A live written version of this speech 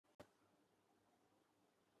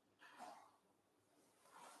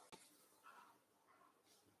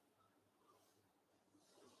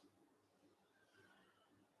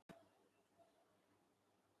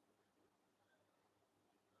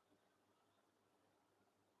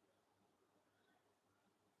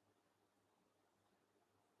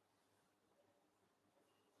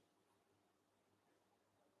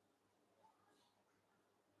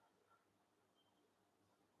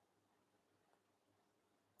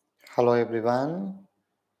Hello everyone,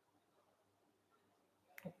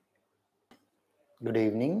 good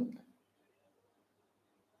evening.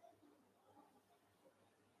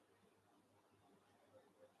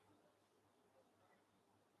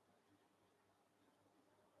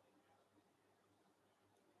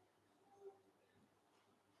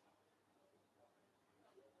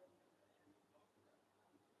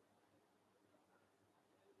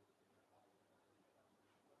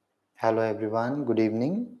 Hello everyone, good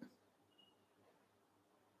evening.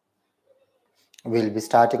 We'll be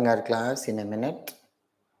starting our class in a minute.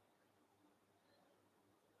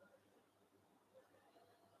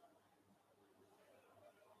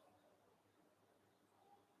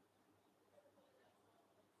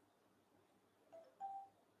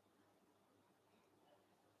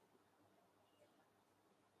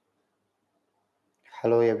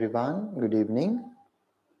 Hello everyone, good evening.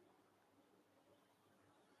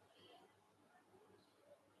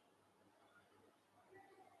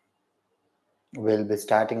 We'll be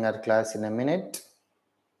starting our class in a minute.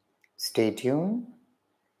 Stay tuned.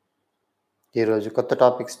 ఈరోజు కొత్త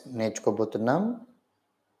topics నేర్చుకోబోతున్నాం.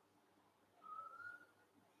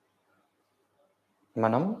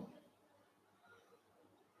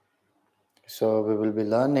 So we will be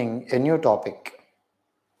learning a new topic.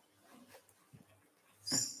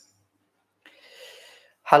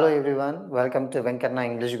 Hello everyone, welcome to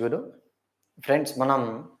VENKANNA English Guru. Friends, మనం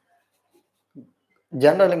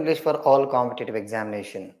general English for all competitive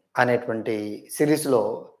examination అనేటువంటి సిరీస్లో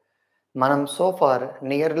మనం so far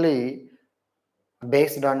nearly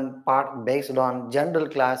based on general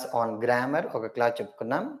class on grammar ఒక class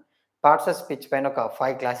చెప్పుకున్నాం. Parts of speech పైన ఒక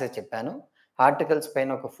 5 classes చెప్పాను. Articles పైన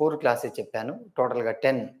ఒక 4 క్లాసెస్ చెప్పాను. టోటల్గా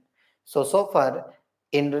 10. So far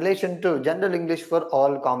in relation to general English for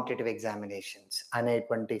all competitive examinations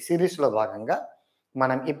అనేటువంటి సిరీస్లో భాగంగా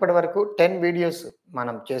మనం ఇప్పటి వరకు 10 వీడియోస్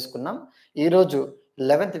మనం చేసుకున్నాం. ఈరోజు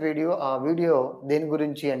 11th వీడియో. ఆ వీడియో దేని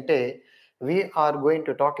గురించి అంటే we are going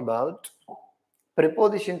to talk about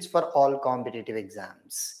prepositions for all competitive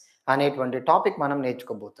exams అనేటువంటి టాపిక్ మనం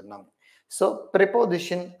నేర్చుకోబోతున్నాం. సో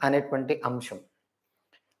ప్రిపోజిషన్ అనేటువంటి అంశం,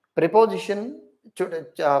 ప్రిపోజిషన్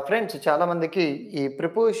ఫ్రెండ్స్, చాలామందికి ఈ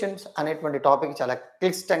ప్రిపోజిషన్స్ అనేటువంటి టాపిక్ చాలా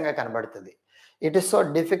క్లిష్టంగా కనబడుతుంది. It is so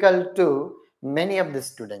difficult to many of the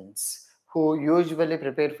students who usually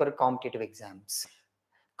prepare for competitive exams.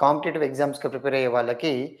 Competitive ఎగ్జామ్స్కి ప్రిపేర్ అయ్యే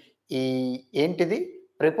వాళ్ళకి ఈ ఏంటిది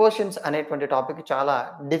ప్రిపోజిషన్స్ అనేటువంటి టాపిక్ చాలా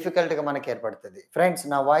డిఫికల్ట్గా మనకి ఏర్పడుతుంది. ఫ్రెండ్స్,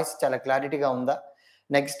 నా వాయిస్ చాలా క్లారిటీగా ఉందా?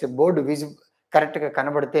 నెక్స్ట్ బోర్డు కరెక్ట్గా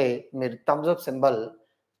కనబడితే మీరు థమ్స్ అప్ సింబల్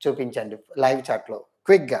చూపించండి లైవ్ చాట్లో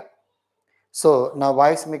క్విక్గా. సో నా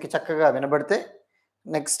వాయిస్ మీకు చక్కగా వినబడితే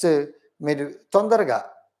నెక్స్ట్ మీరు తొందరగా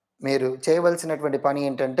మీరు చేయవలసినటువంటి పని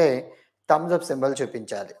ఏంటంటే థమ్స్ అప్ సింబల్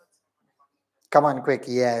చూపించాలి. Come on, quick.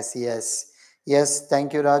 Yes. Thank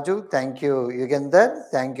you, Raju. Thank you, Yugandhar.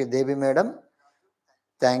 Thank you, Devi Madam.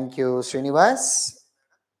 Thank you, Srinivas.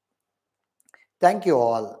 Thank you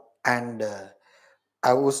all. And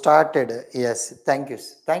who started? Yes,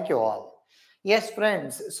 thank you all. Yes,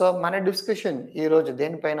 friends. So, మన discussion ఈరోజు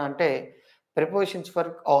దేనిపైన అంటే prepositions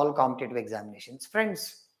for all competitive examinations. Friends,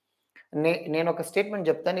 నేను ఒక statement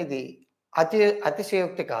చెప్తాను, ఇది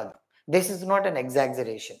అతిశయోక్తి కాదు. This is not an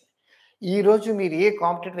ఎగ్జాగ్జరేషన్. ఈరోజు మీరు ఏ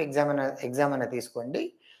కాంపిటేటివ్ ఎగ్జామ్ అయినా తీసుకోండి,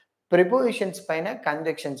 ప్రిపోజిషన్స్ పైన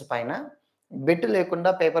కంజంక్షన్స్ పైన బిట్ లేకుండా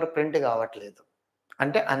పేపర్ ప్రింట్ కావట్లేదు.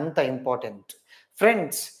 అంటే అంత ఇంపార్టెంట్.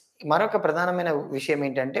 ఫ్రెండ్స్, మరొక ప్రధానమైన విషయం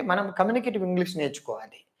ఏంటంటే మనం కమ్యూనికేటివ్ ఇంగ్లీష్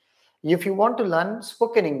నేర్చుకోవాలి. If you want to learn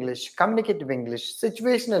spoken English, communicative English,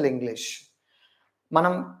 situational English,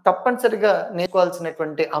 మనం తప్పనిసరిగా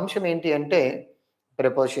నేర్చుకోవాల్సినటువంటి అంశం ఏంటి అంటే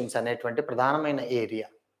ప్రిపోజిషన్స్ అనేటువంటి ప్రధానమైన ఏరియా.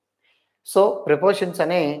 సో ప్రిపోజిషన్స్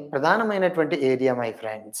అనే ప్రధానమైనటువంటి ఏరియా మై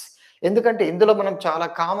ఫ్రెండ్స్. ఎందుకంటే ఇందులో మనం చాలా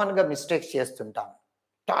కామన్గా మిస్టేక్స్ చేస్తుంటాం.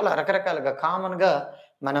 చాలా రకరకాలుగా కామన్గా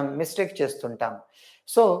మనం మిస్టేక్ చేస్తుంటాం.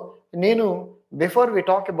 సో నేను before we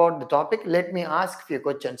talk about the topic, let me ask few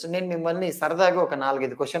questions. నేను మిమ్మల్ని సరదాగా ఒక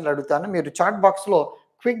 4-5 క్వశ్చన్లు అడుగుతాను. మీరు చాట్ బాక్స్లో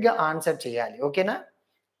క్విక్గా ఆన్సర్ చేయాలి. ఓకేనా?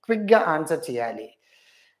 క్విక్గా ఆన్సర్ చేయాలి.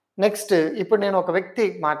 నెక్స్ట్, ఇప్పుడు నేను ఒక వ్యక్తి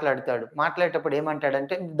మాట్లాడేటప్పుడు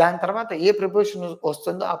ఏమంటాడంటే దాని తర్వాత ఏ ప్రిపోజిషన్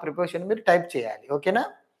వస్తుందో ఆ ప్రిపోజిషన్ మీరు టైప్ చేయాలి. ఓకేనా?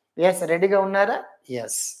 ఎస్, రెడీగా ఉన్నారా?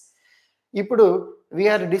 ఎస్. ఇప్పుడు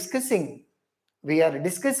వీఆర్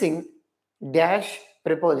డిస్కసింగ్ డాష్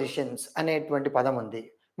ప్రిపోజిషన్స్ అనేటువంటి పదం ఉంది.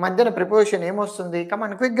 మధ్యన ప్రిపోజిషన్ ఏమొస్తుంది?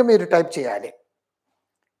 కమాన్, క్విక్గా మీరు టైప్ చేయాలి.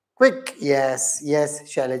 Quick. Yes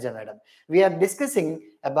Shailaja madam. We are discussing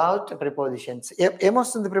about prepositions.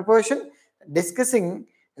 ఏమొస్తుంది ప్రిపోజిషన్? డిస్కసింగ్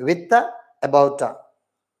విత్ అబౌట్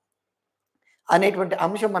అనేటువంటి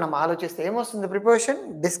అంశం మనం ఆలోచిస్తే ఏమొస్తుంది preposition?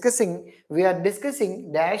 Discussing. We are discussing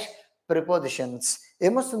dash prepositions.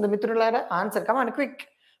 ఏమొస్తుంది మిత్రులారా? Answer come on quick.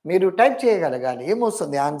 మీరు టైప్ చేయగలగాలి.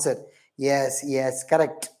 ఏమొస్తుంది answer? Yes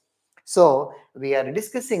correct. So we are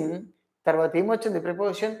discussing. తర్వాత ఏమొచ్చింది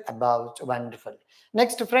preposition? About. Wonderful.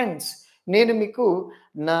 Next friends, నేను మీకు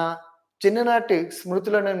నా చిన్ననాటి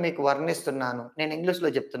స్మృతులను మీకు వర్ణిస్తున్నాను. నేను ఇంగ్లీష్‌లో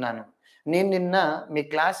చెప్తున్నాను. నేను నిన్న మీ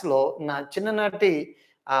క్లాస్‌లో నా చిన్ననాటి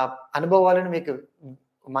అనుభవాలను మీకు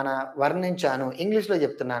వర్ణించాను. ఇంగ్లీష్‌లో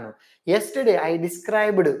చెప్తున్నాను. Yesterday I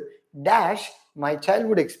described dash my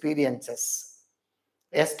childhood experiences.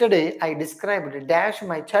 Yesterday I described dash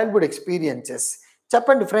my childhood experiences.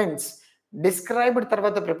 చెప్పండి ఫ్రెండ్స్. డిస్క్రైబ్డ్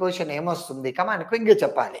తర్వాత ప్రిపోజిషన్ ఏమొస్తుంది? కమ్ ఆన్ క్విక్‌గా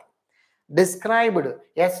చెప్పాలి. Described.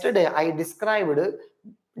 Yesterday I described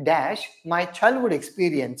dash my childhood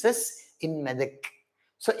experiences in Medak.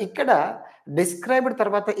 So ఇక్కడ డిస్క్రైబ్డ్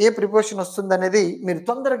తర్వాత ఏ ప్రిపోజిషన్ వస్తుందనేది మీరు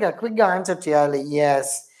తొందరగా క్విక్‌గా ఆన్సర్ చేయాలి.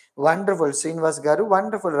 యెస్. వండర్ఫుల్ శ్రీనివాస్ గారు.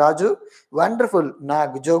 Wonderful Raju. Wonderful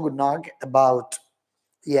Nag Jogu Nag about.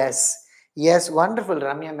 Yes, wonderful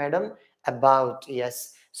Ramya madam. About. Yes.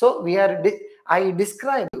 So we are I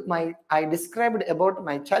described about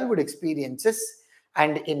my childhood experiences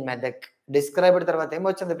and in Medak. Described తర్వాత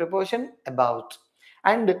ఏమొచ్చింది preposition? About.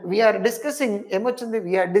 And we are discussing ఏమొచ్చింది?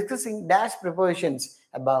 We are discussing dash prepositions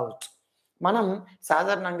about. మనం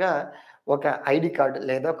సాధారణంగా ఒక ID card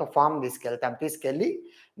లేదా ఒక form తీసుకెళ్ళి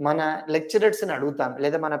మన లెక్చరర్స్ని అడుగుతాం,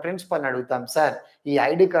 లేదా మన ప్రిన్సిపల్ని అడుగుతాం, సార్ ఈ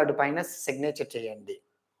ఐడి కార్డు పైన సిగ్నేచర్ చేయండి,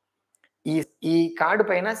 ఈ కార్డు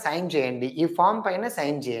పైన సైన్ చేయండి, ఈ ఫామ్ పైన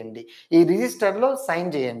సైన్ చేయండి, ఈ రిజిస్టర్లో సైన్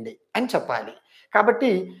చేయండి అని చెప్పాలి.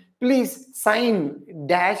 కాబట్టి ప్లీజ్ సైన్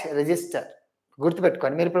డాష్ రిజిస్టర్.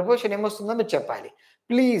 గుర్తుపెట్టుకోండి. మీరు ప్రపోజిషన్ ఏమొస్తుందో మీరు చెప్పాలి.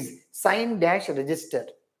 Please sign dash register.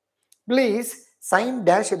 Please sign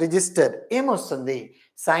dash register ఏమొస్తుంది?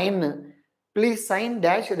 Sign. Please sign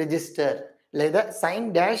dash register, లేదా sign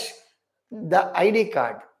dash the ID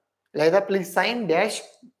card, లేదా please sign dash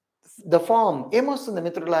the form ఏమొస్తుంది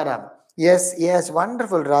మిత్రులారా? Yes,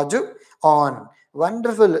 wonderful Raju. On.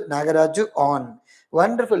 Wonderful Nagaraju. On.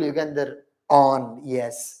 Wonderful Yugandhar. On.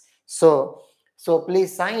 Yes. So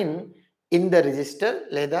please sign in the register,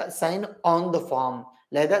 లేదా sign on the form,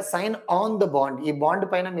 లేదా sign on the bond. ఈ bond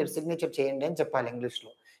పైన మీరు signature చేయండి అని చెప్పాలి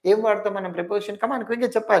ఇంగ్లీష్లో. ఏం వాడతాం మనం ప్రిపోజిషన్? కమాన్ క్విక్గా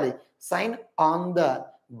చెప్పాలి. Sign on the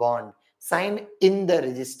bond, sign in the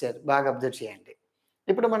register. బాగా అబ్జర్వ్ చేయండి.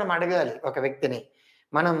 ఇప్పుడు మనం అడగాలి ఒక వ్యక్తిని,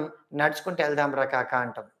 మనం నడుచుకుంటూ వెళ్దాం రా కాక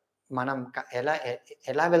అంటాం. మనం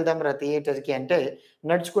ఎలా వెళ్దాం రా థియేటర్కి అంటే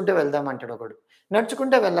నడుచుకుంటూ వెళ్దాం అంటాడు ఒకడు.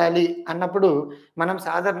 నడుచుకుంటూ వెళ్ళాలి అన్నప్పుడు మనం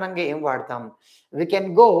సాధారణంగా ఏం వాడతాం? We can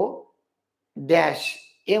go dash.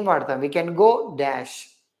 ఏం వాడతాం? We can go dash.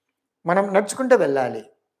 మనం నడుచుకుంటూ వెళ్ళాలి.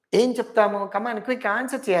 ఏం చెప్తాము? కమాన్ క్విక్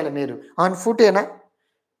ఆన్సర్ చేయాలి మీరు. ఆన్ ఫుటేనా?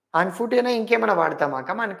 ఆన్ ఫుటేనా? ఇంకేమైనా వాడతామా?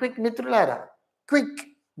 కమాన్ క్విక్ మిత్రులారా. Quick.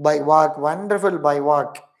 By walk. Wonderful. By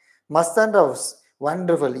walk. Mastan rows.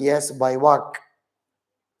 Wonderful. Yes, by walk.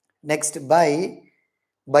 Next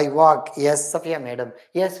by walk. Yes Safia madam.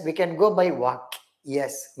 Yes, we can go by walk.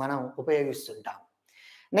 Yes, మనం ఉపయోగిస్తుంటాం.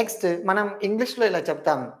 నెక్స్ట్ మనం ఇంగ్లీష్లో ఇలా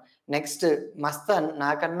చెప్తాం. Next Mastan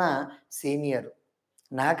నాకన్నా సీనియర్.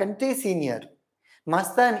 నాకంటే సీనియర్.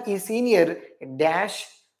 మస్తాన్ ఈ సీనియర్ డాష్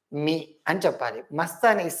మీ అని చెప్పాలి.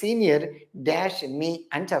 మస్తాన్ ఈ సీనియర్ డాష్ మీ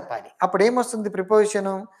అని చెప్పాలి. అప్పుడు ఏమొస్తుంది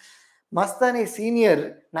ప్రిపోజిషను? మస్తాన్ ఈ సీనియర్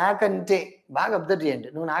నాకంటే. బాగా అబ్జర్వ్ చేయండి.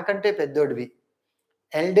 నువ్వు నాకంటే పెద్దోడివి.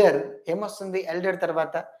 ఎల్డర్ ఏమొస్తుంది? ఎల్డర్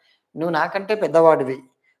తర్వాత నువ్వు నాకంటే పెద్దవాడివి.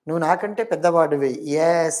 నువ్వు నాకంటే పెద్దవాడివి.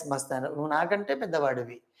 ఎస్ మస్తాన్, నువ్వు నాకంటే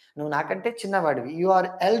పెద్దవాడివి, నువ్వు నాకంటే చిన్నవాడివి. You are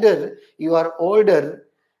elder, you are older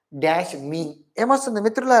dash మీ. ఏమొస్తుంది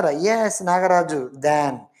మిత్రులారా? Yes Nagaraju.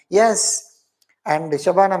 Than. Yes. And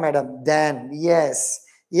Shabana madam. Than.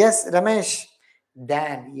 Yes Ramesh.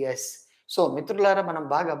 Than. Yes. So మిత్రులారా, మనం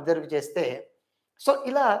బాగా అబ్జర్వ్ చేస్తే సో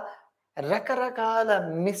ఇలా రకరకాల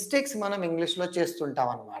మిస్టేక్స్ మనం ఇంగ్లీష్లో చేస్తుంటాం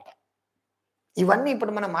అన్నమాట. ఇవన్నీ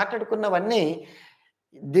ఇప్పుడు మనం మాట్లాడుకున్నవన్నీ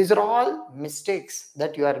these are all mistakes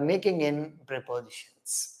that you are making in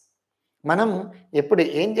prepositions. మనం ఎప్పుడు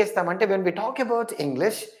ఏం చేస్తామంటే when we talk about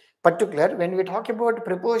English particular, when we talk about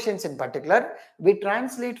prepositions in particular, we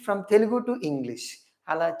translate from Telugu to English.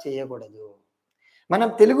 అలా చేయకూడదు. మనం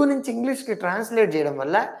తెలుగు నుంచి ఇంగ్లీష్కి ట్రాన్స్లేట్ చేయడం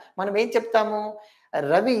వల్ల మనం ఏం చెప్తాము?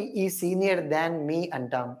 రవి ఈ సీనియర్ దాన్ మీ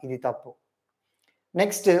అంటాం. ఇది తప్పు.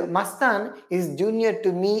 Next Mastan is junior to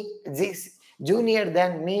me, junior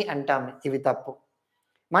దాన్ మీ అంటాం. ఇవి తప్పు.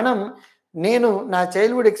 మనం నేను నా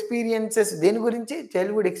చైల్డ్హుడ్ ఎక్స్పీరియన్సెస్ దేని గురించి?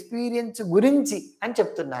 చైల్డ్హుడ్ ఎక్స్పీరియన్స్ గురించి అని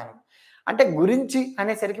చెప్తున్నాను. అంటే గురించి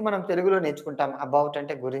అనేసరికి మనం తెలుగులో నేర్చుకుంటాం. అబౌట్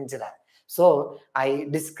అంటే గురించిరా. So I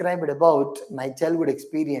described about my childhood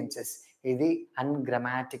experiences. ఇది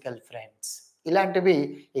అన్గ్రామాటికల్ ఫ్రెండ్స్. ఇలాంటివి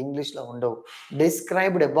ఇంగ్లీష్లో ఉండవు.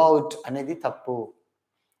 డిస్క్రైబ్డ్ అబౌట్ అనేది తప్పు.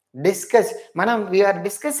 డిస్కస్. మనం వీఆర్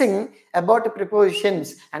డిస్కసింగ్ అబౌట్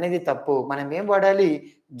ప్రిపోజిషన్స్ అనేది తప్పు. మనం ఏం వాడాలి?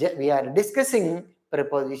 వీఆర్ డిస్కసింగ్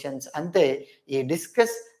ప్రిపోజిషన్స్ అంతే. ఈ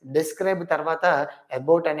డిస్కస్, డిస్క్రైబ్ తర్వాత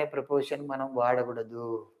అబౌట్ అనే ప్రిపోజిషన్ మనం వాడకూడదు.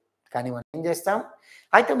 కానీ మనం ఏం చేస్తాం?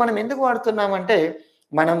 అయితే మనం ఎందుకు వాడుతున్నామంటే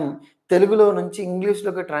మనం తెలుగులో నుంచి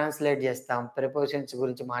ఇంగ్లీష్‌లోకి ట్రాన్స్‌లేట్ చేస్తాం ప్రిపోజిషన్స్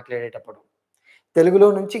గురించి మాట్లాడేటప్పుడు. తెలుగులో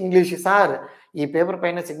నుంచి ఇంగ్లీష్, సార్ ఈ పేపర్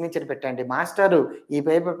పైన సిగ్నేచర్ పెట్టండి, మాస్టారు ఈ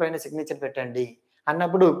పేపర్ పైన సిగ్నేచర్ పెట్టండి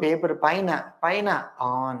అన్నప్పుడు పేపర్ పైన, పైన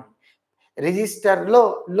ఆన్, రిజిస్టర్‌లో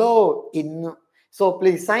లో in. So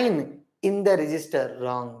please sign in the register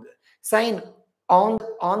wrong, sign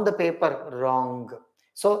on the paper wrong.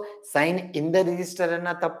 So sign in the register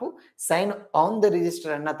అన్నా తప్పు, సైన్ ఆన్ ద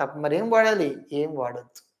రిజిస్టర్ అన్నా తప్పు. మరి ఏం వాడాలి? ఏం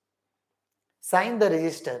వాడొద్దు. Sign the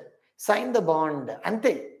register, sign the bond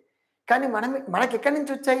అంతే. కానీ మనకెక్కడి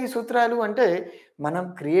నుంచి వచ్చాయి ఈ సూత్రాలు అంటే మనం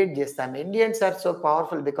క్రియేట్ చేస్తాం. Indians are so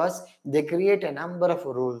powerful because they create a number of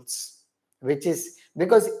rules which is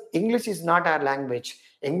because English is not our language.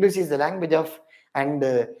 English is the language of and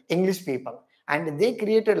English people, and they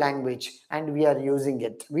create a language and we are using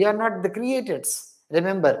it. We are not the creators,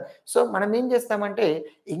 remember. So మనం ఏం చేస్తామంటే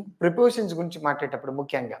prepositions గురించి మాట్లాడేటప్పుడు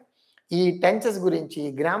ముఖ్యంగా ఈ tenses గురించి,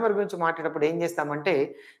 grammar గురించి మాట్లాడేటప్పుడు ఏం చేస్తామంటే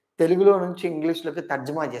తెలుగులో నుంచి ఇంగ్లీష్‌లోకి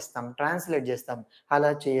తర్జుమా చేస్తాం, ట్రాన్స్‌లేట్ చేస్తాం.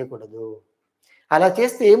 అలా చేయకూడదు. అలా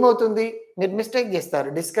చేస్తే ఏమవుతుంది? మీరు మిస్టేక్ చేస్తారు.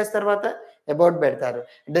 డిస్కస్ తర్వాత అబౌట్ పెడతారు.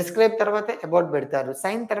 డిస్క్రైబ్ తర్వాత అబౌట్ పెడతారు.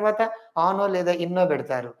 సైన్ తర్వాత ఆనో లేదా ఇన్నో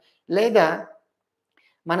పెడతారు. లేదా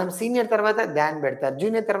మనం సీనియర్ తర్వాత థాన్ పెడతారు.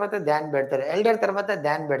 జూనియర్ తర్వాత థాన్ పెడతారు. ఎల్డర్ తర్వాత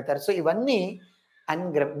థాన్ పెడతారు. సో ఇవన్నీ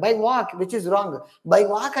by walk which is wrong. By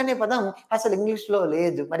walk అనే పదం అసలు ఇంగ్లీష్‌లో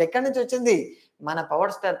లేదు. మరి ఎక్కడి నుంచి వచ్చింది? మన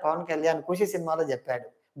పవర్ స్టార్ పవన్ కళ్యాణ్ 'ఖుషి' సినిమాలో చెప్పాడు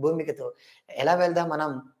భూమికతో. ఎలా వెళ్దాం మనం?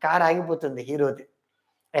 కార్ ఆగిపోతుంది హీరోది.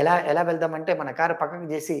 ఎలా వెళ్దామంటే మన కారు పక్కకు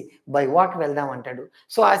చేసి బై వాక్ వెళ్దాం అంటాడు.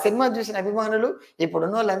 సో ఆ సినిమా చూసిన అభిమానులు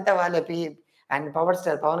ఇప్పుడున్నోళ్ళంతా and power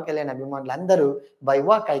star Pawan Kalyan అభిమానులు అందరూ by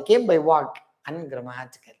walk, I came by walk.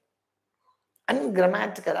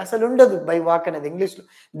 Ungrammatical అసలు ఉండదు బై వాక్ అనేది ఇంగ్లీష్‌లో.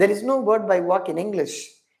 There is no word by walk in English.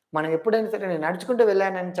 మనం ఎప్పుడైనా సరే నేను నడుచుకుంటూ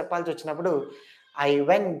వెళ్ళానని చెప్పాల్సి వచ్చినప్పుడు I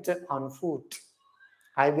went on foot,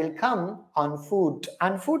 I will come on foot.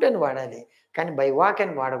 On foot అని వాడాలి. కానీ బై వాక్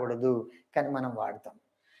అని వాడకూడదు. కానీ మనం వాడతాం.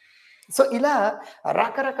 సో ఇలా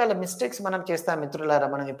రకరకాల మిస్టేక్స్ మనం చేస్తాం మిత్రులారా.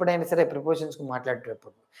 మనం ఎప్పుడైనా సరే ప్రిపోజిషన్స్‌కి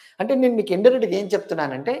మాట్లాడేటప్పుడు. అంటే నేను మీకు ఇండైరెక్ట్‌గా ఏం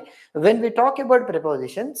చెప్తున్నానంటే when we talk about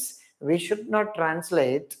prepositions we should not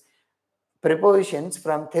translate prepositions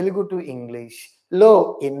from Telugu to English. లో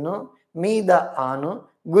ఇన్ను, మీద ఆను,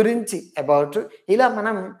 గురించి అబౌట్, ఇలా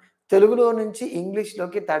మనం తెలుగులో నుంచి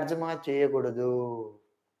ఇంగ్లీష్‌లోకి తర్జుమా చేయకూడదు.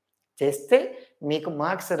 చేస్తే మీకు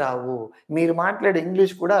మార్క్స్ రావు. మీరు మాట్లాడే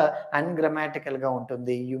ఇంగ్లీష్ కూడా అన్‌గ్రామాటికల్‌గా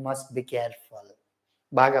ఉంటుంది. You must be careful.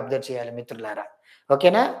 బాగా అబ్జర్వ్ చేయాలి మిత్రులారా.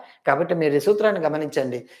 ఓకేనా? కాబట్టి మీరు ఈ సూత్రాన్ని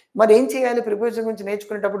గమనించండి. మరి ఏం చేయాలి ప్రిపోజిషన్ గురించి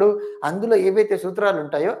నేర్చుకునేటప్పుడు? అందులో ఏవైతే సూత్రాలు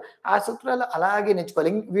ఉంటాయో ఆ సూత్రాలు అలాగే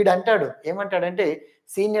నేర్చుకోవాలి. వీడంటాడు ఏమంటాడంటే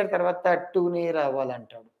సీనియర్ తర్వాత టూనే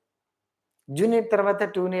రావాలంటాడు. జూనియర్ తర్వాత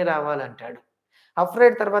టూనే రావాలంటాడు.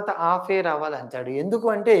 అఫ్రైడ్ తర్వాత హాఫే రావాలంటాడు. ఎందుకు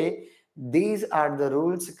అంటే these are the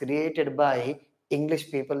rules created by English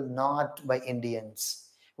people, not by Indians.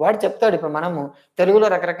 వాడు చెప్తాడు. ఇప్పుడు మనము తెలుగులో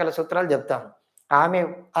రకరకాల సూత్రాలు చెప్తాం.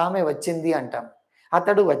 ఆమె వచ్చింది అంటాం.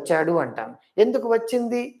 అతడు వచ్చాడు అంటాం. ఎందుకు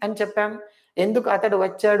వచ్చింది అని చెప్పాం? ఎందుకు అతడు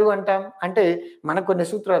వచ్చాడు అంటాం? అంటే మనకు కొన్ని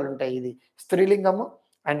సూత్రాలు ఉంటాయి. ఇది స్త్రీలింగము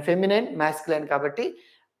అండ్ ఫెమినైన్, మాస్కులైన్ కాబట్టి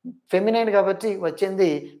ఫెమినైన్ కాబట్టి వచ్చింది,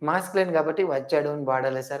 మాస్కులైన్ కాబట్టి వచ్చాడు అని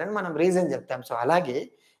వాడాలి సార్ అని మనం రీజన్ చెప్తాం. సో అలాగే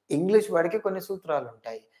ఇంగ్లీష్ వాడికి కొన్ని సూత్రాలు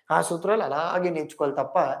ఉంటాయి. ఆ సూత్రాలు అలాగే నేర్చుకోవాలి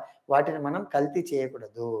తప్ప వాటిని మనం కల్తీ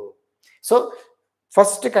చేయకూడదు. సో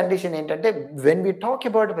ఫస్ట్ కండిషన్ ఏంటంటే when we talk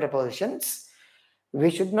about prepositions we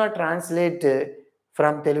should not translate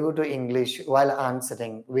from Telugu to English while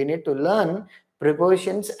answering. We need to learn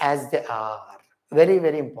prepositions as they are. Very,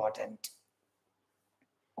 very important.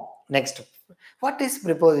 Next, what is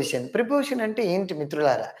preposition? Preposition ante enti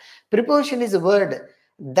mitrulara? Preposition is a word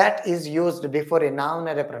that is used before a noun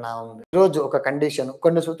or a pronoun. Roju oka condition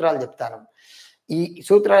konni sutralu cheptanu. Ee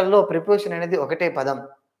sutralallo preposition anedi okate padam.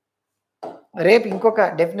 రేపు ఇంకొక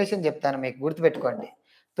definition చెప్తాను మీకు గుర్తుపెట్టుకోండి.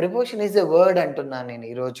 Preposition is a word అంటున్నాను నేను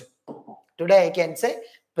ఈరోజు. Today I can say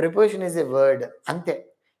preposition is a word అంతే.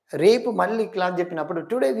 రేపు మళ్ళీ క్లాస్ చెప్పినప్పుడు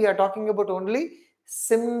today we are talking about only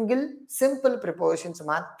simple prepositions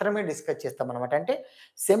మాత్రమే డిస్కస్ చేస్తాం అనమాట. అంటే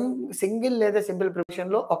సింగిల్ లేదా సింపుల్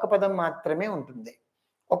ప్రిపోజిషన్లో ఒక పదం మాత్రమే ఉంటుంది.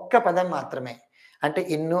 ఒక్క పదం మాత్రమే. అంటే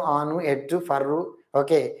ఇన్ను, ఆను, ఎట్టు, ఫర్రు,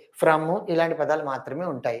 ఓకే, ఫ్రమ్ ఇలాంటి పదాలు మాత్రమే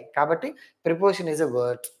ఉంటాయి. కాబట్టి ప్రిపోజిషన్ ఈజ్ ఎ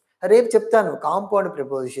వర్డ్. రేపు చెప్తాను కాంపౌండ్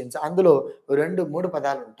ప్రిపోజిషన్స్. అందులో 2, 3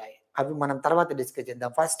 పదాలు ఉంటాయి. అవి మనం తర్వాత డిస్కస్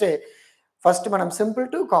చేద్దాం. ఫస్ట్ ఫస్ట్ మనం సింపుల్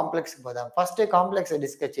టు కాంప్లెక్స్‌కి పోదాం. ఫస్టే కాంప్లెక్స్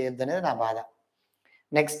డిస్కస్ చేయొద్దనేది నా బాధ.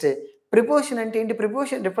 నెక్స్ట్ ప్రిపోజిషన్ అంటే ఏంటి?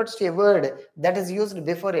 Preposition refers to a word that is used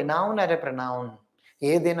before a noun are a pronoun.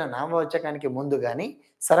 ఏదైనా నామవాచకానికి ముందు గాని,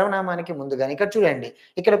 సర్వనామానికి ముందు గాని. ఇక్కడ చూడండి.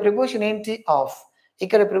 ఇక్కడ ప్రిపోజిషన్ ఏంటి? ఆఫ్.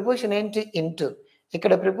 ఇక్కడ ప్రిపోజిషన్ ఏంటి? ఇంటు.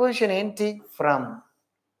 ఇక్కడ ప్రిపోజిషన్ ఏంటి? ఫ్రమ్.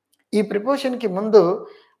 ఈ ప్రిపోజిషన్‌కి ముందు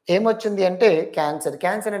ఏమొచ్చింది అంటే క్యాన్సర్.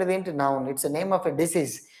 క్యాన్సర్ అనేది ఏంటి? Noun. It's a name of a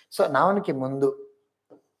disease. So, నౌన్‌కి ముందు.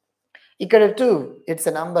 ఇక్కడ to it's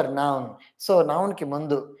a number noun. So, నౌన్‌కి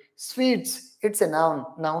ముందు. Sweets it's a noun.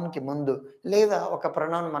 నౌన్‌కి ముందు. లేదా ఒక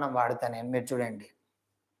ప్రొనౌన్ మనం వాడతా నేను. మీరు చూడండి.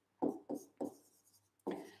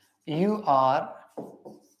 You are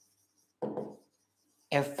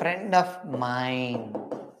a friend of mine.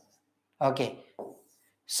 Okay.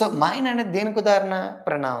 So, mine అనేది దేనికి ఉదాహరణ?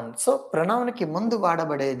 ప్రొనౌన్. సో, ప్రొనౌన్‌కి ముందు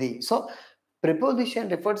వాడబడేది. So,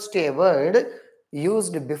 preposition refers to a word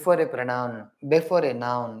used before a pronoun, before a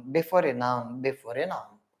noun, before a noun, before a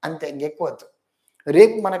noun. అంతే, ఇంకెక్కువ వద్దు.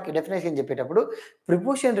 రేపు మనకి డెఫినిషన్ చెప్పేటప్పుడు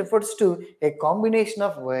preposition refers to a combination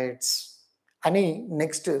of words అని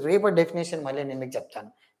నెక్స్ట్ రేపటి డెఫినిషన్ మళ్ళీ నేను మీకు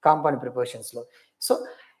చెప్తాను కాంపౌండ్ ప్రిపోజిషన్స్‌లో. సో,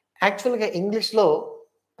 యాక్చువల్‌గా ఇంగ్లీష్‌లో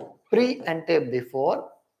ప్రీ అంటే బిఫోర్,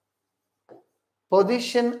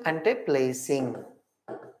 పొజిషన్ అంటే ప్లేసింగ్.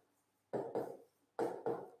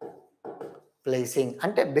 ప్లేసింగ్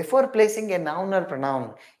అంటే before placing a noun are pronoun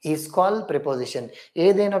is called preposition.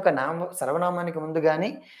 ఏదైనా ఒక సర్వనామానికి ముందు గాని,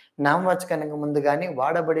 నామవాచకానికి ముందు గాని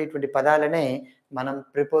వాడబడేటువంటి పదాలనే మనం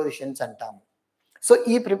ప్రిపోజిషన్స్ అంటాం. సో,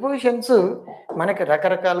 ఈ ప్రిపోజిషన్స్ మనకి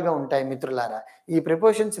రకరకాలుగా ఉంటాయి మిత్రులారా. ఈ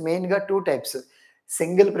ప్రిపోజిషన్స్ మెయిన్‌గా 2 types.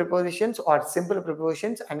 Single prepositions are simple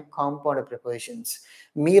prepositions and compound prepositions.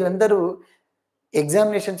 మీరందరూ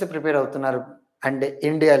ఎగ్జామినేషన్స్ ప్రిపేర్ అవుతున్నారు అండ్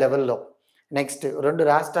ఇండియా లెవెల్‌లో. నెక్స్ట్ 2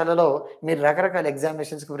 రాష్ట్రాలలో మీరు రకరకాల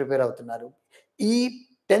ఎగ్జామినేషన్స్‌కి ప్రిపేర్ అవుతున్నారు. ఈ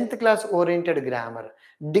 10th class oriented grammar,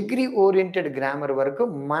 degree oriented grammar వరకు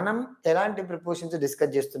మనం ఎలాంటి ప్రిపోజిషన్స్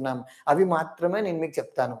డిస్కస్ చేస్తున్నాం అవి మాత్రమే నేను మీకు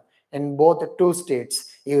చెప్తాను. In both 2 states.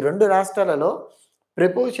 ఈ 2 రాష్ట్రాలలో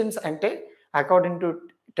ప్రిపోజిషన్స్ అంటే according to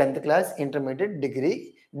 10th class, intermediate,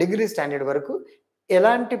 degree standard వరకు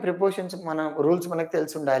ఎలాంటి ప్రిపోజిషన్స్ రూల్స్ మనకు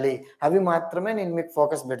తెలిసుండాలి. అవి మాత్రమే నేను మీకు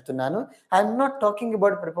ఫోకస్ పెడుతున్నాను. I'm not talking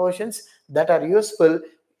about prepositions that are useful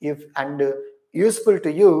useful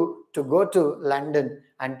to you to go to London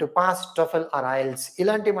and to pass TOEFL are IELTS.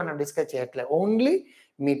 ఇలాంటివి మనం డిస్కస్ చేయట్లే. Only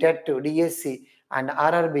me TET, DSC and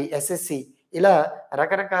RRB, SSC ఇలా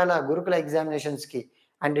రకరకాల గురుకుల ఎగ్జామినేషన్స్‌కి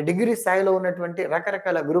అండ్ డిగ్రీ స్థాయిలో ఉన్నటువంటి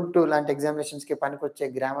రకరకాల group 2 లాంటి ఎగ్జామినేషన్స్‌కి పనికొచ్చే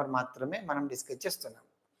గ్రామర్ మాత్రమే మనం డిస్కస్ చేస్తున్నాం.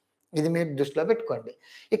 ఇది మీరు దృష్టిలో పెట్టుకోండి.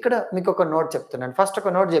 ఇక్కడ మీకొక నోట్ చెప్తున్నాను. ఫస్ట్ ఒక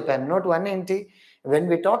నోట్ చెప్పాను. నోట్ 1 ఏంటి? When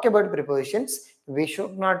we talk about prepositions we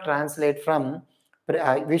should not translate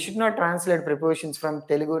prepositions from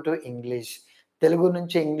Telugu to English. Telugu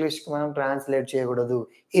నుంచి ఇంగ్లీష్‌కి మనం ట్రాన్స్‌లేట్ చేయకూడదు.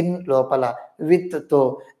 ఇన్ లోపల, విత్‌తో,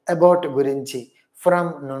 అబౌట్ గురించి, ఫ్రమ్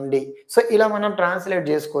నుండి. సో, ఇలా మనం ట్రాన్స్‌లేట్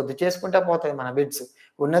చేసుకోవద్దు. చేసుకుంటా పోతాయి మన బిట్స్.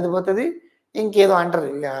 ఉన్నది పోతది. ఇంకేదో అంటారు.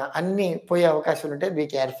 అన్నీ పోయే అవకాశాలు ఉంటాయి. Be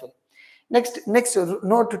careful. నెక్స్ట్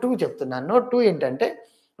నోట్ 2 చెప్తున్నాను. నోట్ 2 ఏంటంటే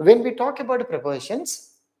when we talk about prepositions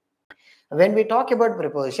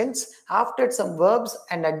after some verbs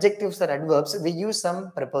and adjectives or adverbs we use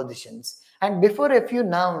some prepositions and before a few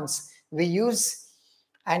nouns we use.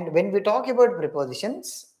 And when we talk about prepositions,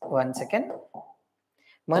 one second,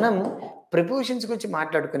 మనం prepositions గురించి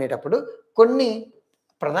మాట్లాడుకునేటప్పుడు కొన్ని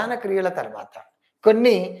ప్రధాన క్రియల తర్వాత,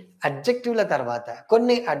 కొన్ని అడ్జెక్టివ్‌ల తర్వాత,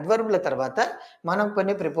 కొన్ని అడ్వర్బ్‌ల తర్వాత మనం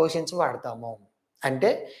కొన్ని ప్రిపోజిషన్స్ వాడతాము. అంటే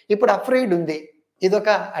ఇప్పుడు అఫ్రైడ్ ఉంది. ఇదొక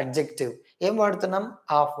అడ్జెక్టివ్. ఏం వాడుతున్నాం?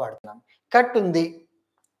 ఆఫ్ వాడుతున్నాం. కట్ ఉంది.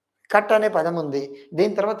 కట్ అనే పదం ఉంది.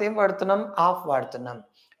 దీని తర్వాత ఏం వాడుతున్నాం? ఆఫ్ వాడుతున్నాం.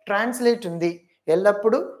 ట్రాన్స్‌లేట్ ఉంది.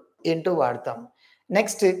 ఎల్లప్పుడూ ఇంటూ వాడతాం.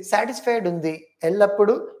 నెక్స్ట్ సాటిస్ఫైడ్ ఉంది.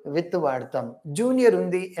 ఎల్లప్పుడూ విత్ వాడతాం. జూనియర్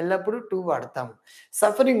ఉంది. ఎల్లప్పుడూ టు వాడతాం.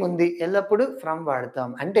 సఫరింగ్ ఉంది. ఎల్లప్పుడూ ఫ్రమ్ వాడతాం.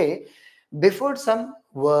 అంటే before some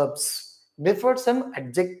verbs, before some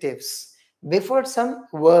adjectives, before some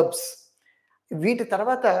verbs వీటి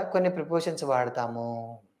తర్వాత కొన్ని ప్రిపోజిషన్స్ వాడతాము.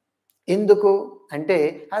 ఎందుకు అంటే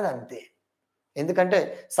అదంతే. ఎందుకంటే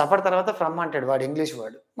సఫర్ తర్వాత ఫ్రమ్ అంటాడు వాడు, ఇంగ్లీష్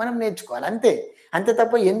వాడు. మనం నేర్చుకోవాలి అంతే. అంతే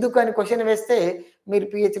తప్ప ఎందుకు అని క్వెషన్ వేస్తే మీరు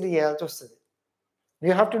PhD చేయాల్సొస్తది.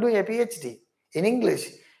 You have to do a PhD in English.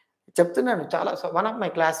 చెప్తున్నాను చాలా. One of my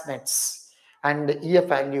classmates and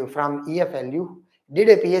from EFLU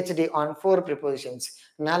did a PhD on 4 prepositions.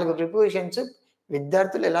 4 prepositions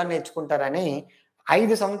విద్యార్థులు ఎలా నేర్చుకుంటారని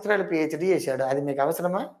 5 సంవత్సరాలు పీహెచ్‌డీ చేశాడు. అది మీకు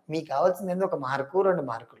అవసరమా? మీకు కావాల్సింది ఒక మార్కు, 2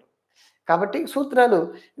 మార్కులు. కాబట్టి సూత్రాలు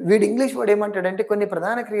వీడు ఇంగ్లీష్ వాడు ఏమంటాడంటే కొన్ని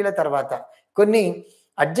ప్రధాన క్రియల తర్వాత, కొన్ని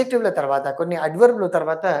అడ్జెక్టివ్‌ల తర్వాత, కొన్ని అడ్వర్బ్‌ల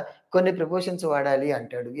తర్వాత కొన్ని ప్రిపోజిషన్స్ వాడాలి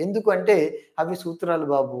అంటాడు. ఎందుకు అంటే అవి సూత్రాలు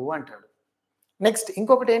బాబు అంటాడు. నెక్స్ట్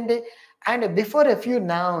ఇంకొకటి ఏంటి? And before a few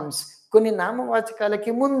nouns, కొన్ని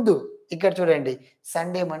నామవాచకాలకి ముందు, ఇక్కడ చూడండి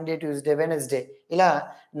సండే, మండే, ట్యూస్డే, వెనస్డే, ఇలా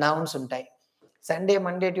నౌన్స్ ఉంటాయి. సండే,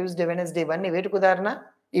 మండే, ట్యూస్డే, వెనస్డే ఇవన్నీ వేటికి ఉదాహరణ?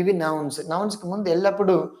 ఇవి నౌన్స్. నౌన్స్కి ముందు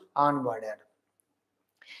ఎల్లప్పుడూ ఆన్ వాడారు.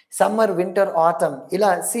 సమ్మర్, వింటర్, ఆటమ్ ఇలా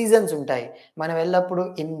సీజన్స్ ఉంటాయి, మనం ఎల్లప్పుడూ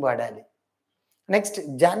ఇన్ వాడాలి. నెక్స్ట్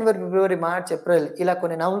జనవరి, ఫిబ్రవరి, మార్చ్, ఏప్రిల్ ఇలా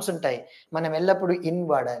కొన్ని నౌన్స్ ఉంటాయి, మనం ఎల్లప్పుడూ ఇన్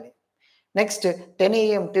వాడాలి. నెక్స్ట్ 10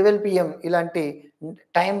 AM 12 PM ఇలాంటి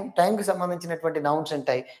టైంకి సంబంధించినటువంటి నౌన్స్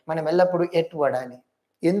ఉంటాయి, మనం ఎల్లప్పుడూ ఎట్ వాడాలి.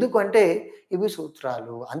 ఎందుకంటే ఇవి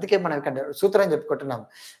సూత్రాలు, అందుకే మనం ఇక్కడ సూత్రం చెప్పుకుంటున్నాం.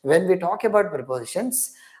 When we talk about prepositions,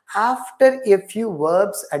 after a few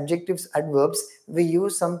verbs, adjectives, adverbs we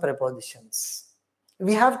use some prepositions.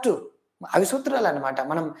 We have to, అవి సూత్రాలు అనమాట,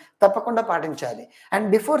 మనం తప్పకుండా పాటించాలి. And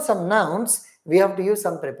before some nouns we have to use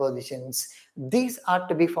some prepositions. These are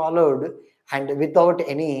to be followed and without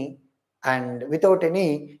any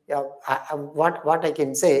what I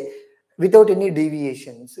can say, without any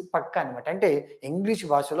deviations. పక్కా అనమాట. అంటే English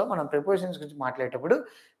భాషలో మనం ప్రిపోజిషన్స్ గురించి మాట్లాడేటప్పుడు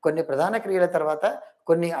కొన్ని ప్రధాన క్రియల తర్వాత,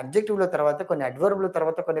 కొన్ని అడ్జెక్టివ్ల తర్వాత, కొన్ని అడ్వర్బ్ల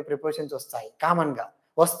తర్వాత కొన్ని ప్రిపోజిషన్స్ వస్తాయి, కామన్గా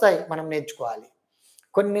వస్తాయి, మనం నేర్చుకోవాలి.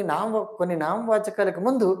 కొన్ని నామవాచకాలకు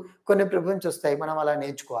ముందు కొన్ని ప్రిపోజిషన్స్ వస్తాయి, మనం అలా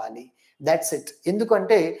నేర్చుకోవాలి. That's it.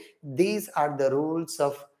 ఎందుకంటే these are the rules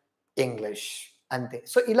of English, అంతే.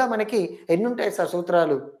 సో ఇలా మనకి ఎన్ని ఉంటాయి సార్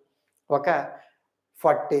సూత్రాలు? ఒక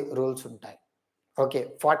 40 రూల్స్ ఉంటాయి. ఓకే,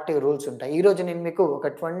 40 రూల్స్ ఉంటాయి. ఈరోజు నేను మీకు ఒక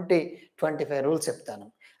 20-25 రూల్స్ చెప్తాను.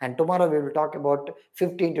 And tomorrow we will talk about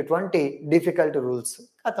 15 to 20 difficult rules.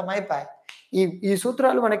 అయిపోయి ఈ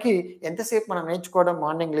సూత్రాలు మనకి ఎంతసేపు మనం నేర్చుకోవడం,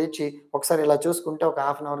 మార్నింగ్ లేచి ఒకసారి ఇలా చూసుకుంటే ఒక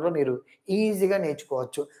హాఫ్ అన్ అవర్లో మీరు ఈజీగా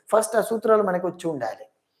నేర్చుకోవచ్చు. ఫస్ట్ ఆ సూత్రాలు మనకు వచ్చి ఉండాలి.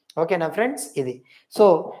 ఓకేనా ఫ్రెండ్స్? ఇది. సో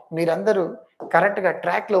మీరందరూ కరెక్ట్గా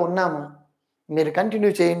ట్రాక్లో ఉన్నాము, మీరు కంటిన్యూ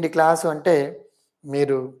చేయండి క్లాసు అంటే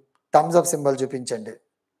మీరు థమ్స్ అప్ సింబల్ చూపించండి.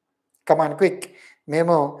 Come on quick.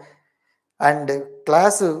 మేము అండ్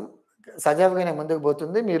క్లాసు సజావుగానే ముందుకు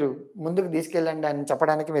పోతుంది, మీరు ముందుకు తీసుకెళ్ళండి అని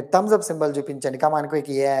చెప్పడానికి మీరు థమ్స్ అప్ సింబల్ చూపించండి. Come on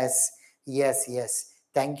quick. Yes yes yes,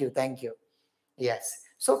 thank you. Yes.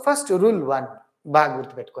 So first rule 1 బాగా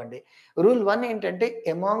గుర్తుపెట్టుకోండి. రూల్ 1 ఏంటంటే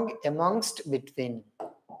అమాంగ్స్ట్, బిట్వీన్.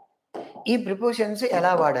 ఈ ప్రిపోజిషన్స్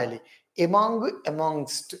ఎలా వాడాలి?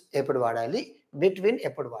 అమాంగ్స్ట్ ఎప్పుడు వాడాలి, బిట్వీన్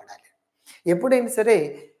ఎప్పుడు వాడాలి? ఎప్పుడైనా సరే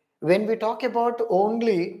when we talk about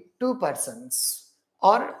only 2 persons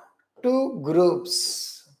or 2 groups,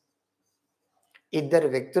 ఇద్దరు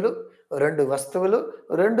వ్యక్తులు, 2 వస్తువులు,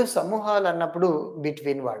 2 సమూహాలు అన్నప్పుడు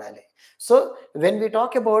బిట్వీన్ వాడాలి. So when we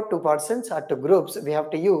talk about 2 persons or 2 groups, we have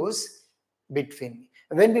to use between.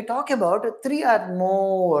 When we talk about 3 or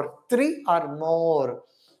more,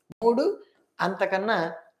 3 అంతకన్నా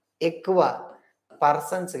ఎక్కువ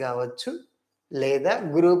పర్సన్స్ కావచ్చు లేదా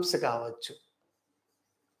గ్రూప్స్ కావచ్చు.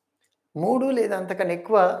 3 లేదా అంతకన్నా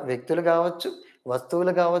ఎక్కువ వ్యక్తులు కావచ్చు,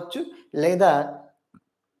 వస్తువులు కావచ్చు, లేదా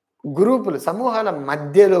గ్రూపులు, సమూహాల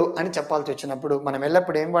మధ్యలో అని చెప్పాల్సి వచ్చినప్పుడు మనం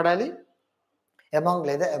ఎల్లప్పుడు ఏం వాడాలి? అమాంగ్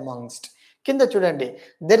లేదా అమాంగ్స్ట్. కింద చూడండి,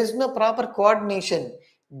 there is no proper coordination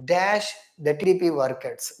dash the TDP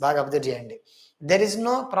workers. బాగా అబ్జర్వ్ చేయండి. There is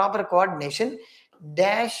no proper coordination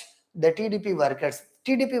dash the TDP workers.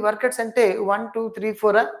 TDP workers అంటే 1 2 3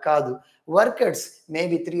 4 కాదు, వర్కర్స్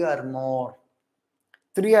మేబీ 3 or more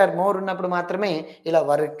ఉన్నప్పుడు మాత్రమే ఇలా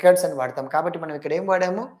వర్కర్స్ అని వాడతాం. కాబట్టి మనం ఇక్కడ ఏం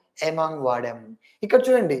వాడాము? అమాంగ్ వాడాము. ఇక్కడ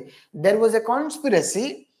చూడండి, there was a conspiracy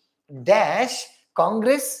dash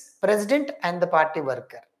Congress president and the party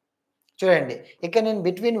worker. చూడండి, ఇక్కడ నేను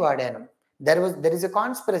బిట్వీన్ వాడాను. దెర్ ఇస్ ఎ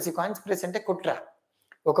కాన్స్పిరసీ అంటే కుట్ర.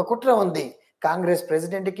 ఒక కుట్ర ఉంది కాంగ్రెస్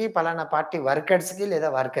ప్రెసిడెంట్కి, పలానా పార్టీ వర్కర్స్కి లేదా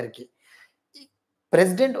వర్కర్కి.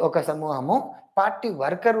 ప్రెసిడెంట్ ఒక సమూహము, పార్టీ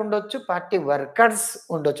వర్కర్ ఉండొచ్చు, పార్టీ వర్కర్స్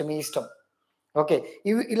ఉండొచ్చు, మీ ఇష్టం. ఓకే,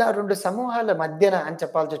 ఇవి ఇలా 2 సమూహాల మధ్యన అని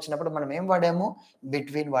చెప్పాల్సి వచ్చినప్పుడు మనం ఏం వాడాము?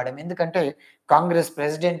 బిట్వీన్ వాడాము. ఎందుకంటే Congress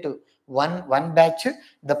president one batch,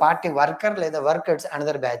 the party worker లేదా వర్కర్స్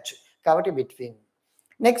అనదర్ బ్యాచ్, కాబట్టి between.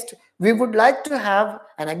 Next, we would like to have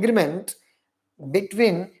an agreement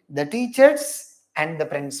between the teachers and the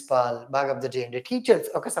principal. బాగా అబ్జర్వ్ చేయండి. టీచర్స్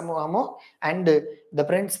ఒక సమూహము అండ్ ద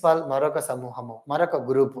ప్రిన్సిపాల్ మరొక సమూహము, మరొక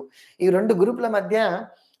గ్రూపు. ఈ 2 గ్రూపుల మధ్య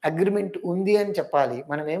అగ్రిమెంట్ ఉంది అని చెప్పాలి.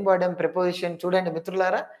 మనం ఏం వాడాం? ప్రిపోజిషన్. చూడండి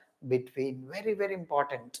మిత్రులారా, between. Very very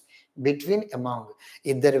important. Between, among.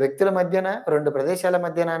 ఇద్దరు వ్యక్తుల మధ్యన, 2 ప్రదేశాల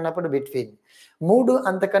మధ్యన అన్నప్పుడు బిట్వీన్. 3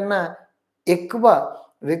 అంతకన్నా ఎక్కువ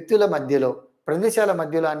వ్యక్తుల మధ్యలో, ప్రదేశాల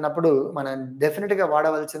మధ్యలో అన్నప్పుడు మనం డెఫినెట్గా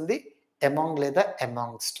వాడవలసింది అమాంగ్ లేదా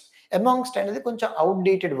అమాంగ్స్ట్. అమాంగ్స్ట్ అనేది కొంచెం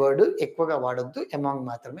అవుట్డేటెడ్ వర్డ్, ఎక్కువగా వాడొద్దు, అమాంగ్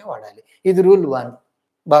మాత్రమే వాడాలి. ఇది రూల్ 1.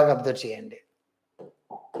 బాగా అబ్జర్వ్ చేయండి.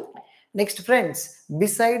 Next friends,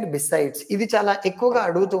 besides. ఇది చాలా ఎక్కువగా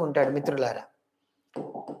అడుగుతూ ఉంటాడు మిత్రులారా,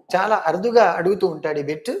 చాలా అరుదుగా అడుగుతూ ఉంటాడు ఈ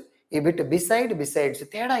బిట్. ఈ బిట్ బిసైడ్, బిసైడ్స్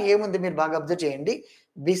తేడా ఏముంది మీరు బాగా అబ్జర్వ్ చేయండి.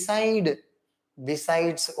 బిసైడ్,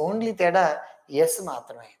 బిసైడ్స్ ఓన్లీ తేడా ఎస్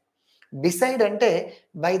మాత్రమే. బిసైడ్ అంటే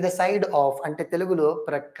బై ద సైడ్ ఆఫ్ అంటే తెలుగులో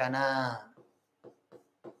ప్రక్కన,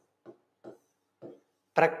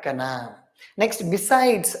 ప్రక్కన. నెక్స్ట్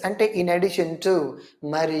బిసైడ్స్ అంటే ఇన్ అడిషన్ టు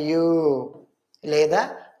మరియు లేదా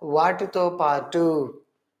వాటితో పాటు.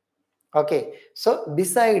 Okay, so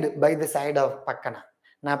beside by the side of పక్కన.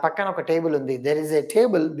 నా పక్కన ఒక టేబుల్ ఉంది. There is a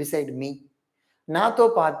table beside me. నాతో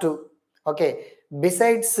పాటు. Okay,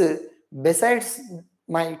 besides, besides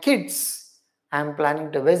my kids I'm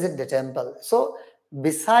planning to visit the temple. So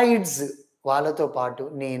besides వాళ్ళతో పాటు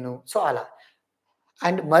నేను. సో అలా.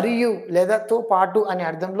 అండ్ మరియు లేదా తో పాటు అనే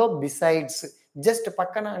అర్థంలో బిసైడ్స్. జస్ట్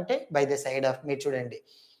పక్కన అంటే బై ద సైడ్ ఆఫ్. మీరు చూడండి,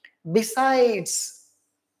 besides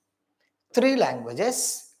 3 languages,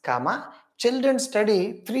 children study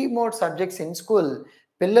 3 more subjects in school.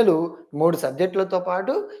 పిల్లలు 3 సబ్జెక్టులతో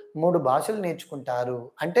పాటు 3 భాషలు నేర్చుకుంటారు.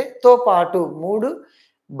 అంటే తో పాటు 3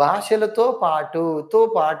 భాషలతో పాటు. తో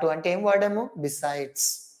పాటు అంటే ఏం వాడాము? Besides.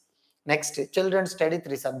 Next children study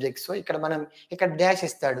 3 subjects. So ఇక్కడ మనం ఇక్కడ డాష్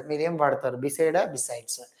ఇస్తాడు, మీరు ఏం వాడతారు? బిసైడా,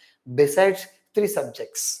 besides. Besides 3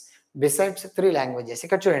 subjects, besides 3 languages.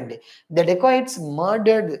 ఇక్కడ చూడండి, the dacoits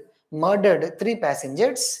murdered 3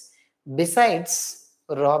 passengers besides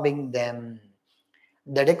robbing them.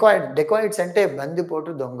 The dacoits అంటే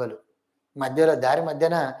బందిపోటు దొంగలు. మధ్యలో దారి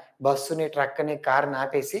మధ్యన బస్సుని, ట్రక్ని, కార్ని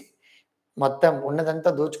ఆపేసి మొత్తం ఉన్నదంతా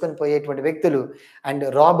దోచుకొని పోయేటువంటి వ్యక్తులు. అండ్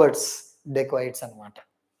రాబర్ట్స్ డెకాయిట్స్ అనమాట.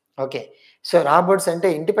 ఓకే, సో రాబర్ట్స్ అంటే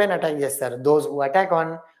ఇంటిపైన అటాక్ చేస్తారు, those who attack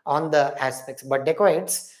on the aspects. But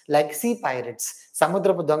dacoits like see pirates,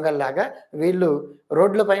 సముద్రపు దొంగల్లాగా వీళ్ళు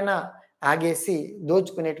రోడ్ల పైన ఆగేసి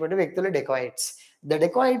దోచుకునేటువంటి వ్యక్తులు dacoits. The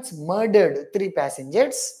dacoits murdered 3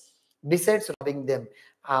 passengers besides robbing them.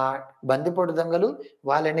 ఆ బందిపోటు దొంగలు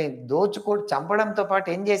వాళ్ళని చంపడంతో పాటు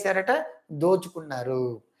ఏం చేశారట? దోచుకున్నారు.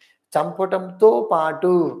 చంపడంతో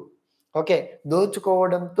పాటు. ఓకే,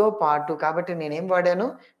 దోచుకోవడంతో పాటు. కాబట్టి నేనేం వాడాను?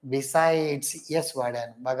 బిసైడ్స్ ఎస్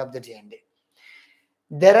వాడాను. బాగా అబ్జర్వ్ చేయండి.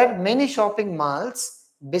 There are many shopping malls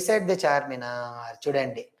beside the Charminar.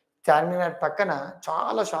 చూడండి, చార్మినార్ పక్కన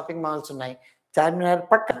చాలా షాపింగ్ మాల్స్ ఉన్నాయి. చార్మినార్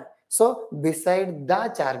పక్కన. So beside the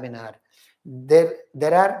Charminar.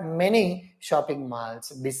 There are many shopping malls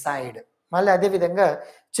beside. మళ్ళీ అదే విధంగా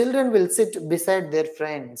children will SIT beside there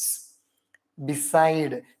friends.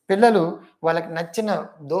 Beside పిల్లలు వాళ్ళకి నచ్చిన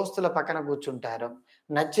దోస్తుల పక్కన కూర్చుంటారు,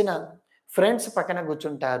 నచ్చిన ఫ్రెండ్స్ పక్కన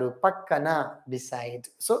కూర్చుంటారు. పక్కన, బిసైడ్.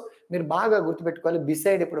 సో మీరు బాగా గుర్తుపెట్టుకోవాలి,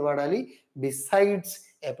 బిసైడ్ ఎప్పుడు వాడాలి, బిసైడ్స్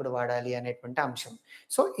ఎప్పుడు వాడాలి అనేటువంటి అంశం.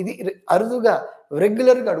 సో ఇది అరుదుగా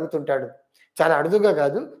రెగ్యులర్గా అడుగుతుంటాడు. చాలా అరుదుగా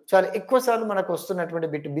కాదు, చాలా ఎక్కువ సార్లు మనకు వస్తున్నటువంటి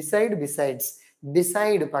బిట్ బిసైడ్, బిసైడ్స్.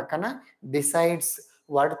 బిసైడ్ పక్కన, బిసైడ్స్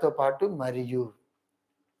వాటితో పాటు మరియు.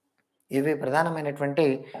 ఇవి ప్రధానమైనటువంటి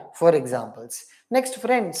 4 examples. Next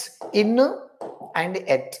friends, in and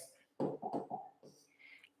at.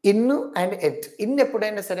 In and at. In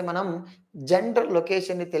ఎప్పుడైనా సరే మనం జనరల్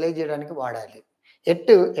లొకేషన్ని తెలియజేయడానికి వాడాలి.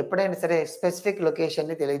 ఎట్ ఎప్పుడైనా సరే స్పెసిఫిక్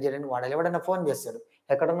లొకేషన్ని తెలియజేయడానికి వాడాలి. ఎవడైనా ఫోన్ చేస్తాడు,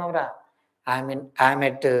 ఎక్కడున్నావురా? I'm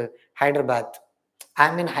at Hyderabad.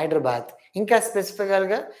 I'm in Hyderabad. ఇంకా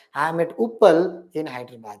స్పెసిఫికల్గా I'm at Uppal in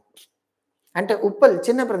Hyderabad. అంటే ఉప్పల్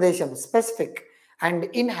చిన్న ప్రదేశం స్పెసిఫిక్, అండ్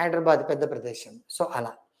ఇన్ హైదరాబాద్ పెద్ద ప్రదేశం. సో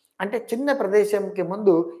అలా అంటే చిన్న ప్రదేశంకి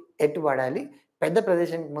ముందు ఎట్ వాడాలి, పెద్ద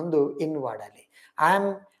ప్రదేశానికి ముందు ఇన్ వాడాలి.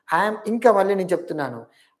 ఐఎమ్ ఇంకా మళ్ళీ నేను చెప్తున్నాను,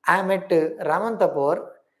 I'm at Ramanthapur.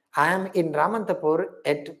 I'm in Ramanthapur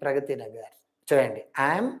at Pragathi Nagar. చూడండి,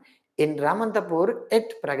 I'm in Ramanthapur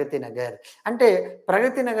at Pragathi Nagar. అంటే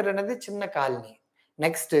ప్రగతి నగర్ అనేది చిన్న కాలనీ.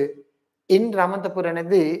 నెక్స్ట్ ఇన్ రామంతపూర్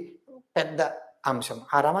అనేది పెద్ద అంశం.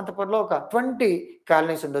 ఆ రామంతపూర్లో ఒక 20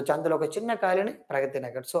 కాలనీస్ ఉండొచ్చు, అందులో ఒక చిన్న కాలనీ ప్రగతి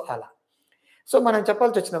నగర్. సో అలా. సో మనం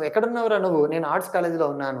చెప్పాల్సి వచ్చినావు, ఎక్కడున్నావురా నువ్వు? నేను ఆర్ట్స్ కాలేజీలో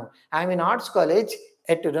ఉన్నాను. I'm in arts college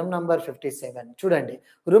at room number 57. చూడండి,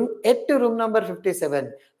 రూమ్ నంబర్ 57.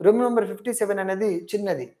 రూమ్ నంబర్ 57 అనేది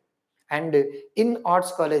చిన్నది, అండ్ ఇన్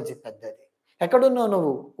ఆర్ట్స్ కాలేజ్ పెద్దది. ఎక్కడున్నావు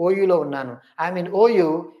నువ్వు? ఓయూలో ఉన్నాను. I'm in OU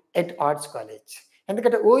at arts college.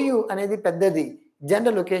 ఎందుకంటే ఓయూ అనేది పెద్దది,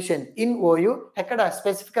 జనరల్ లొకేషన్. ఇన్ ఓయూ ఎక్కడ?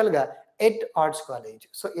 స్పెసిఫికల్గా ఎట్ ఆర్ట్స్ కాలేజ్.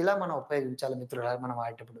 సో ఇలా మనం ఉపయోగించాలి మిత్రులారా మనం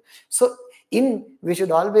వాడేటప్పుడు. So in we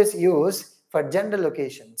should always use for general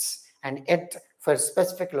locations and at for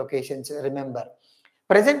specific locations. Remember,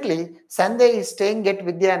 presently Sanjay is staying at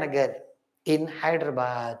Vidyanagar in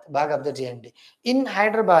Hyderabad. బాగా అబ్జర్వ్ చేయండి, ఇన్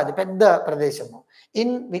హైదరాబాద్ పెద్ద ప్రదేశము,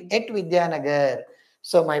 at Vidyanagar.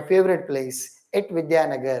 So my favourite place at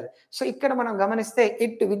Vidyanagar. So ఇక్కడ మనం గమనిస్తే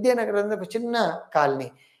ఎట్ విద్యానగర్ అనేది ఒక చిన్న కాలనీ,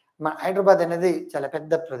 మన హైదరాబాద్ అనేది చాలా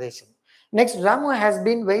పెద్ద ప్రదేశం. Next, Ramu has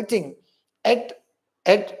been waiting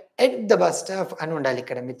at the bus stop అని ఉండాలి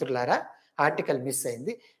ఇక్కడ మిత్రులారా. ఆర్టికల్ మిస్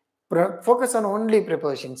అయింది. Focus on only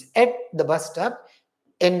prepositions. At the bus stop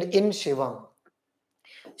and in Shivam.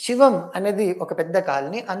 శివం అనేది ఒక పెద్ద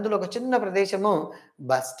కాలనీ. అందులో ఒక చిన్న ప్రదేశము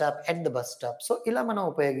bus stop. At the bus stop. So, ఇలా మనం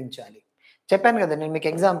ఉపయోగించాలి. చెప్పాను కదా నేను మీకు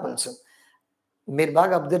ఎగ్జాంపుల్స్. మీరు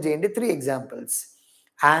బాగా అబ్జర్వ్ చేయండి. 3 examples.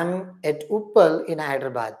 I'm at Uppal in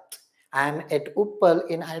Hyderabad. I'm at Uppal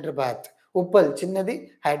in Hyderabad. Uppal చిన్నది,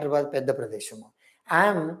 హైదరాబాద్ పెద్ద ప్రదేశము.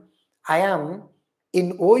 I'm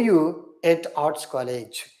in OU at arts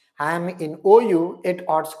college. I'm in OU at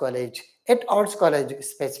arts college. At arts college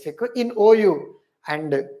specific, in OU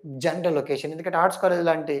and general location. ఎందుకంటే ఆర్ట్స్ కాలేజ్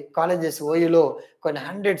లాంటి colleges ఓయూలో కొన్ని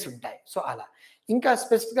hundreds ఉంటాయి. So, అలా. ఇంకా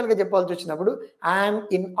స్పెసిఫికల్‌గా చెప్పాల్సి వచ్చినప్పుడు I'm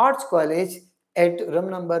in arts college at room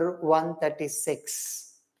number 136.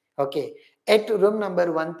 Okay. At room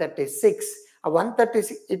number 136. ఆ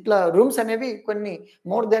 136 ఇట్లా రూమ్స్ అనేవి కొన్ని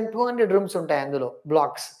మోర్ దెన్ 200 రూమ్స్ ఉంటాయి అందులో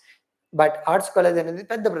బ్లాక్స్. బట్ ఆర్ట్స్ కాలేజ్ అనేది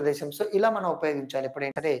పెద్ద ప్రదేశం. సో, ఇలా మనం ఉపయోగించాలి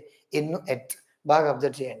ఎప్పుడైనా ఇన్, ఎట్. బాగా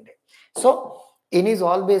అబ్జర్వ్ చేయండి. So, in is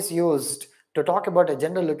always used to talk about a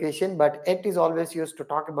general location, but it is always used to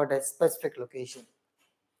talk about a specific location.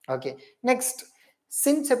 Okay. Next,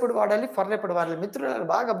 since ఎప్పుడు వాడాలి, ఫర్ ఎప్పుడు వాడాలి. మిత్రులారా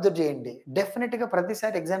బాగా అబ్జర్వ్ చేయండి. డెఫినెట్‌గా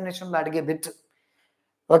ప్రతిసారి ఎగ్జామినేషన్‌లో అడిగే bit.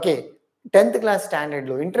 Okay. 10th class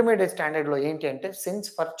స్టాండర్డ్‌లో, intermediate స్టాండర్డ్‌లో ఏంటి అంటే సిన్స్,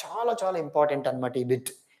 ఫర్ చాలా చాలా ఇంపార్టెంట్ అన్నమాట ఈ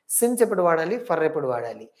బిట్. సిన్స్ ఎప్పుడు వాడాలి, ఫర్ ఎప్పుడు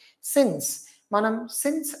వాడాలి. మనం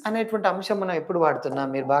సిన్స్ అనేటువంటి అంశం మనం ఎప్పుడు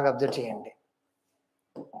వాడుతున్నాం మీరు బాగా అబ్జర్వ్ చేయండి.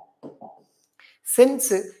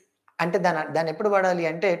 సిన్స్ అంటే దాన్ని ఎప్పుడు వాడాలి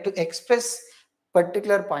అంటే to express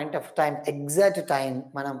particular point of time, exact time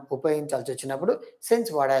మనం ఉపయోగించాల్సి వచ్చినప్పుడు సిన్స్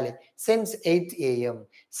వాడాలి. Since 8 AM,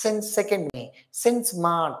 since 2nd May, since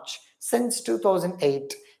March, since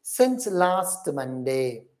 2008, since last Monday,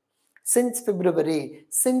 since February,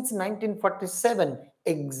 since 1947.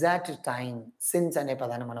 Exact time since అనే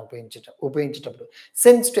పదాన్ని మనం ఉపయోగించేటప్పుడు.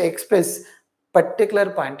 Since to express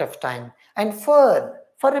particular point of time. And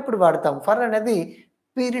for ఎప్పుడు వాడతాం? ఫర్ అనేది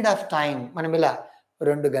పీరియడ్ ఆఫ్ టైం. మనం ఇలా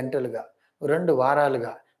 2 గంటలుగా, 2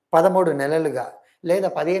 వారాలుగా, 13 నెలలుగా, లేదా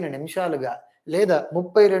 15 నిమిషాలుగా, లేదా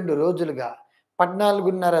 32 రోజులుగా,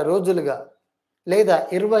 14.5 రోజులుగా, లేదా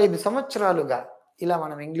 25 సంవత్సరాలుగా ఇలా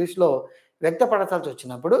మనం ఇంగ్లీష్‌లో వ్యక్తపరచాల్సి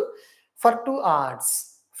వచ్చినప్పుడు for 2 hours,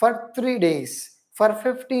 for 3 days, for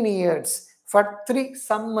 15 years, for 3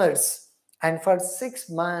 summers and for 6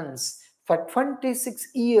 months, for 26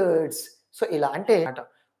 years. So, ఇలా అంటే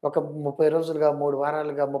ఒక 30 రోజులుగా, 3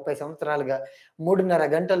 వారాలుగా, 30 సంవత్సరాలుగా, 3.5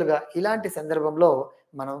 గంటలుగా ఇలాంటి సందర్భంలో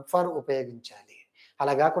మనం ఫర్ ఉపయోగించాలి.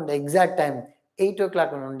 అలా కాకుండా ఎగ్జాక్ట్ టైం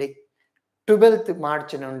 8:00 నుండి 12th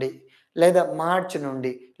మార్చ్ నుండి, లేదా మార్చ్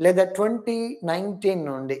నుండి, లేదా 2019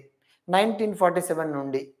 నుండి, 1947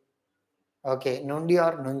 నుండి, ఓకే, నుండి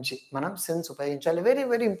ఆర్ నుంచి మనం సిన్స్ ఉపయోగించాలి. Very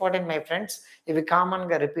very important my friends. ఇవి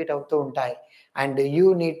కామన్‌గా రిపీట్ అవుతూ ఉంటాయి. And you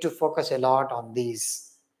need to focus a lot on these.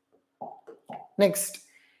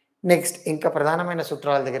 Next ఇంకా ప్రధానమైన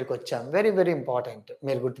సూత్రాల దగ్గరికి వచ్చాం. Very very important.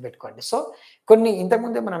 మీరు గుర్తుపెట్టుకోండి. సో, కొన్ని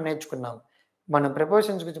ఇంతకుముందే మనం నేర్చుకున్నాం. మనం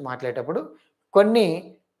ప్రిపోజిషన్స్ గురించి మాట్లాడేటప్పుడు కొన్ని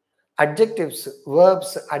అడ్జెక్టివ్స్,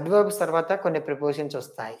 వర్బ్స్, అడ్వర్బ్స్ తర్వాత కొన్ని ప్రిపోజిషన్స్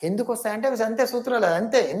వస్తాయి. ఎందుకొస్తాయంటే అవి అంతే సూత్రాలు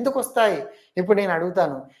అంతే. ఎందుకొస్తాయి? ఇప్పుడు నేను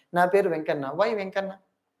అడుగుతాను. నా పేరు Venkanna. Why Venkanna?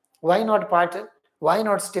 Why not Patil? Why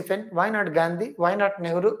not Stephen? Why not Gandhi? Why not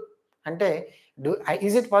Nehru? అంటే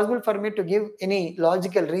is it possible for me to give any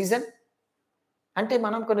logical reason? అంటే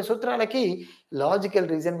మనం కొన్ని సూత్రాలకి లాజికల్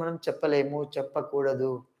రీజన్ మనం చెప్పలేము, చెప్పకూడదు,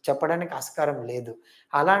 చెప్పడానికి ఆస్కారం లేదు.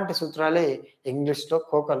 అలాంటి సూత్రాలే ఇంగ్లీష్‌లో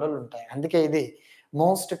కోకొల్లలు ఉంటాయి. అందుకే ఇది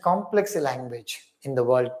most complex language in the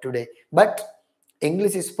world today. But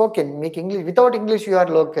English is spoken. మీకు English without English you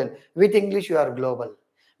are local, with English you are global.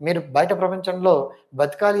 మీరు బయట ప్రపంచంలో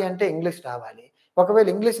బతకాలి అంటే ఇంగ్లీష్ రావాలి. ఒకవేళ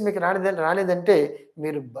ఇంగ్లీష్ మీకు రాలేదంటే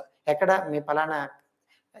మీరు ఎక్కడ మీ పలానా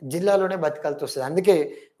జిల్లాలోనే బతకాల్సి వస్తది. అందుకే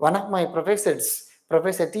one of my professors,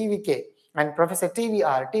 professor TVK and professor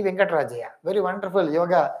TVR, T Venkatarajaiah, very wonderful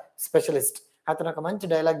yoga specialist. అతను ఒక మంచి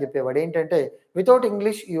డైలాగ్ చెప్పేవాడు. ఏంటంటే without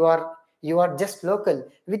English you are just local,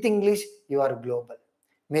 with English you are global.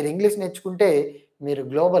 మీరు ఇంగ్లీష్ నేర్చుకుంటే మీరు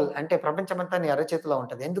గ్లోబల్, అంటే ప్రపంచమంతా నీ అరచేతిలో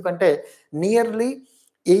ఉంటది. ఎందుకంటే nearly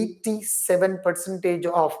 87%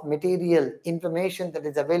 of material information that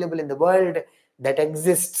is available in the world that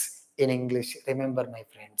exists in English. Remember my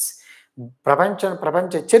friends. ప్రపంచ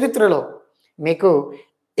చరిత్రలో మీకు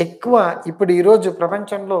ఎక్కువ, ఇప్పుడు ఈరోజు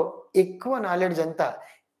ప్రపంచంలో ఎక్కువ నాలెడ్జ్ అంతా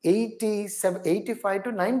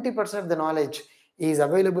 85-90% of the knowledge is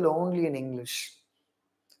available only in English.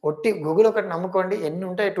 ఒట్టి గూగుల్ ఒకటి నమ్ముకోండి, ఎన్ని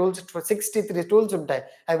ఉంటాయి టూల్స్, 63 టూల్స్ ఉంటాయి.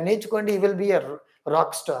 అవి నేర్చుకోండి, you will be a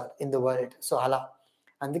rock star in the world. So, అలా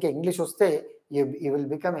అందుకే ఇంగ్లీష్ వస్తే you will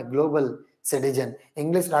become a global citizen.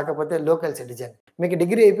 English రాకపోతే లోకల్ సిటిజన్. మీకు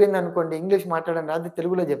డిగ్రీ అయిపోయిందనుకోండి, ఇంగ్లీష్ మాట్లాడడం రాదు,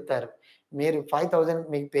 తెలుగులో చెప్తారు. మీరు 5,000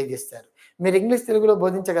 మీకు పే చేస్తారు. మీరు ఇంగ్లీష్, తెలుగులో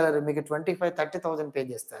బోధించగలరు. మీకు 25,000, 30,000 పే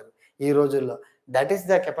చేస్తారు ఈ రోజుల్లో. That is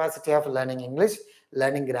the capacity of learning English,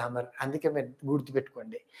 learning grammar. అందుకే మీరు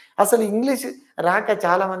గుర్తుపెట్టుకోండి. అసలు ఇంగ్లీష్ రాక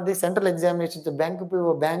చాలామంది central examinations, bank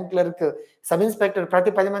PO, bank clerk, sub inspector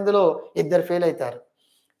ప్రతి 10 మందిలో ఇద్దరు ఫెయిల్ అయితారు.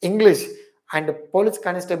 ఇంగ్లీష్ అండ్ పోలీస్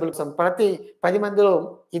కానిస్టేబుల్ కోసం ప్రతి 10 మందిలో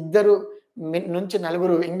ఇద్దరు నుంచి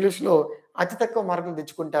నలుగురు ఇంగ్లీష్‌లో అతి తక్కువ మార్కులు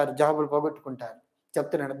తెచ్చుకుంటారు. జాబులు పోగొట్టుకుంటారు.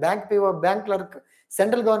 చెప్తున్నాను. Bank PO, bank clerk,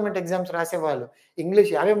 central government exams రాసేవాళ్ళు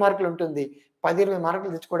ఇంగ్లీష్ 50 మార్కులు ఉంటుంది. 10, 20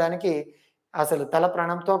 మార్కులు తెచ్చుకోవడానికి అసలు తల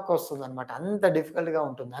ప్రాణం తోక్కొస్తుందనమాట. అంత డిఫికల్ట్‌గా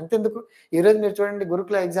ఉంటుంది. అంతెందుకు ఈరోజు మీరు చూడండి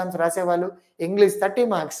గురుకుల ఎగ్జామ్స్ రాసేవాళ్ళు ఇంగ్లీష్ 30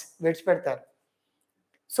 మార్క్స్ విడిచిపెడతారు.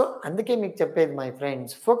 సో, అందుకే మీకు చెప్పేది my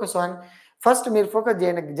friends, focus on first మీరు ఫోకస్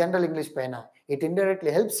చేయండి జనరల్ ఇంగ్లీష్ పైన. It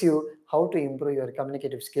indirectly helps you how to improve your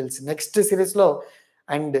communicative skills. Next సీరీస్‌లో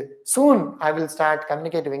and soon I will start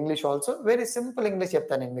communicative English also. Very simple English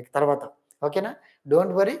చెప్తాను నేను మీకు తర్వాత. ఓకేనా?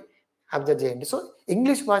 డోంట్ వర్రీ, అబ్జర్వ్ చేయండి. So,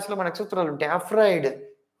 English భాషలో మనకు సూత్రాలు ఉంటాయి. అఫ్రైడ్,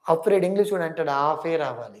 అఫ్రైడ్ ఇంగ్లీష్ కూడా అంటాడు ఆఫే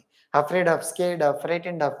రావాలి. Afraid of, scared of,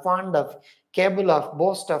 frightened of, fond of, cable of,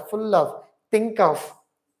 boast of, full of, think of.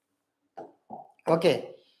 Okay.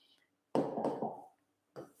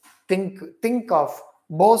 Think of,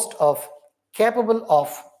 boast of, capable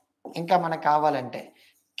of, ఇంకా మనకు కావాలంటే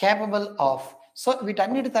కేపబుల్ ఆఫ్. సో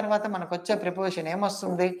వీటన్నిటి తర్వాత మనకొచ్చే ప్రిపోజిషన్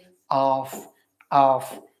ఏమొస్తుంది? Of,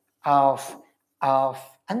 of, of, of.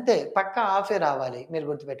 అంతే, పక్కా ఆఫే రావాలి. మీరు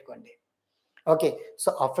గుర్తుపెట్టుకోండి. Okay.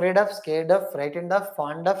 So afraid of, scared of, frightened of,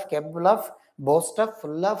 fond of, capable of, boast of,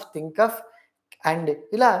 full of, think of and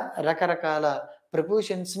ఇలా రకరకాల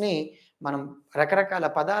ప్రిపోజిషన్స్‌ని మనం రకరకాల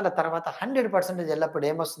పదాల తర్వాత 100% ఎల్లప్పుడు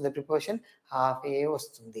ఏమొస్తుంది ప్రిపోజిషన్? హాఫే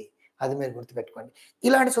వస్తుంది. అది మీరు గుర్తుపెట్టుకోండి.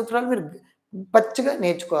 ఇలాంటి సూత్రాలు మీరు పచ్చిగా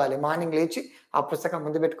నేర్చుకోవాలి. మార్నింగ్ లేచి ఆ పుస్తకం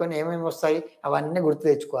ముందు పెట్టుకొని ఏమేమి వస్తాయి అవన్నీ గుర్తు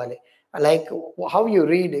తెచ్చుకోవాలి. Like how you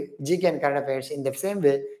read GK and current affairs, in the same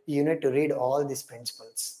way you need to read all these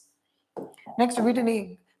principles. Next వీటిని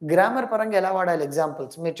గ్రామర్ పరంగా ఎలా వాడాలి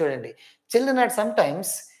ఎగ్జాంపుల్స్ మీరు చూడండి. Children are some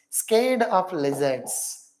times scared of lizards.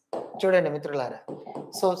 చూడండి మిత్రులారా.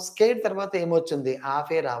 సో స్కేర్డ్ తర్వాత ఏమొచ్చింది?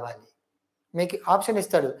 హాఫే రావాలి. మీకు ఆప్షన్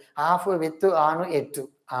ఇస్తాడు. Half, with, on, at,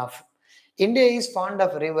 half. India is fond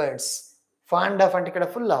of reverse. Fond of అంటే ఇక్కడ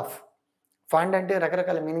ఫుల్ ఆఫ్. ఫాండ్ అంటే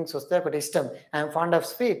రకరకాల మీనింగ్స్ వస్తాయి. ఒకటి ఇష్టం. I'm fond of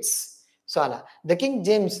sweets. So అలా. The king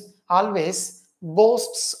James always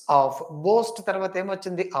boasts of. Boast తర్వాత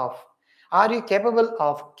ఏమొచ్చింది? Of. Are you capable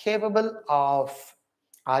of? Capable of.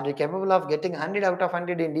 Are you capable of getting 100 out of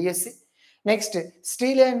 100 in DSC? Next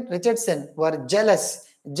steel and Richardson were jealous.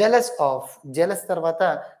 Jealous of. Jealous తర్వాత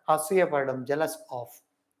అసూయపడడం. Jealous of.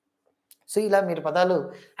 So ఇలా మీరు పదాలు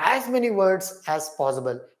as many words as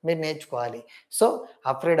possible మీరు నేర్చుకోవాలి. So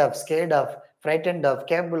afraid of, scared of, frightened of,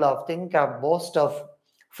 capable of, think of, boast of,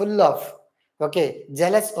 full of, okay,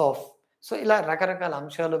 jealous of. So ఇలా రకరకాల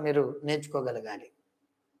అంశాలు మీరు నేర్చుకోగలగాలి.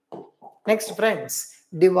 Next friends,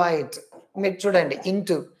 divide. మీరు చూడండి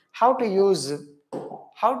into. How to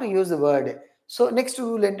use the word. So next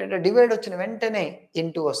rule ఏంటంటే divide వచ్చిన వెంటనే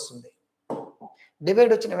into వస్తుంది.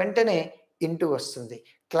 డివైడ్ వచ్చిన వెంటనే ఇంటూ వస్తుంది.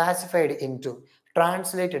 Classified into,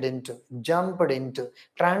 translated into, jumped into,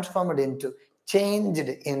 transformed into,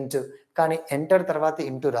 changed into. కానీ ఎంటర్ తర్వాత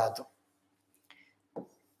ఇంటూ రాదు.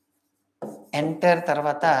 ఎంటర్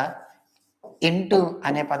తర్వాత ఇంటూ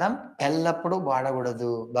అనే పదం ఎల్లప్పుడూ వాడకూడదు.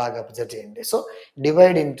 బాగా అబ్జర్వ్ చేయండి. సో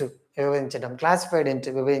డివైడ్ ఇంటూ విభజించడం, క్లాసిఫైడ్ ఇంటూ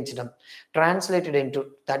విభజించడం, ట్రాన్స్లేటెడ్ ఇంటూ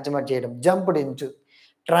తర్జుమా చేయడం, jumped into,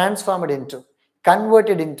 transformed into,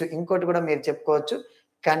 converted into. ఇంకోటి కూడా మీరు చెప్పుకోవచ్చు,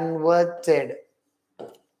 కన్వర్టెడ్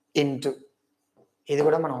ఇంటూ. ఇది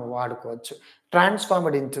కూడా మనం వాడుకోవచ్చు.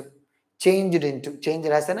 Transformed into, changed into. Change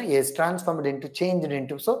రాసానా? Yes. Transformed into, changed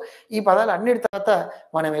into. So ఈ పదాలు అన్నిటి తర్వాత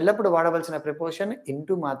మనం ఎల్లప్పుడూ వాడవలసిన ప్రిపోజిషన్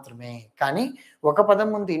ఇంటూ మాత్రమే. కానీ ఒక పదం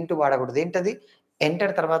ముందు ఇంటూ వాడకూడదు. ఏంటది?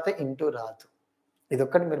 ఎంటర్ తర్వాత ఇంటూ రాదు.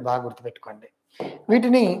 ఇదొక్కటి మీరు బాగా గుర్తుపెట్టుకోండి.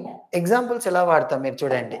 వీటిని ఎగ్జాంపుల్స్ ఎలా వాడతాం మీరు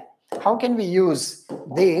చూడండి. How can we use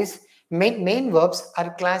this? Main verbs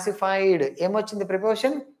are classified. ఏమొచ్చింది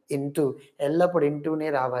ప్రిపోజిషన్? ఇంటూ. ఎల్లప్పుడు ఇంటూనే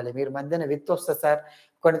రావాలి. మీరు మధ్యన విత్ వస్తుంది సార్,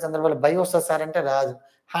 కొన్ని సందర్భాలు బై వస్తుంది సార్ అంటే రాదు.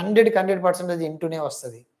 100కి 100% ఇంటూనే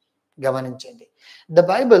వస్తుంది. గమనించండి. The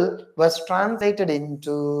Bible was translated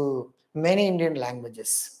into many Indian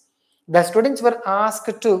languages. The students were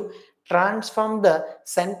asked to transform the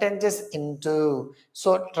sentences into. So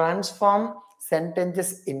transform sentences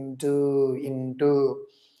into.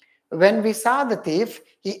 When we saw the thief,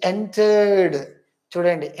 he entered.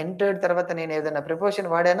 చూడండి, entered తర్వాత నేను ఏదైనా preposition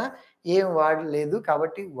వాడానా? ఏం వాడలేదు,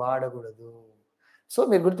 కాబట్టి వాడకూడదు. సో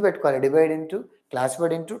మీరు గుర్తుపెట్టుకోవాలి. Divide into,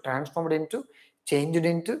 classified into, transformed into, changed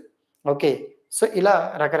into, okay, so ఇలా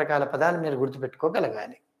రకరకాల పదాలు మీరు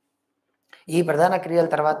గుర్తుపెట్టుకోగలగాలి. ఈ ప్రధాన క్రియల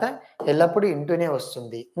తర్వాత ఎల్లప్పుడూ ఇంటూనే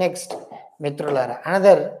వస్తుంది. నెక్స్ట్ మిత్రులారా,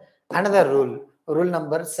 another rule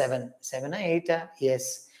number 7. 7 8 yes.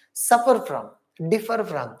 Suffer from, differ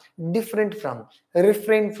from, different from,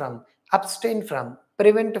 refrain from, abstain from,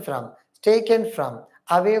 prevent from, taken from,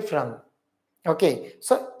 away from. Okay.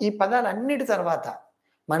 So ఈ పదాలన్నిటి తర్వాత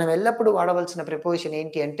మనం ఎల్లప్పుడూ వాడవలసిన ప్రిపోజిషన్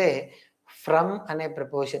ఏంటి అంటే ఫ్రమ్ అనే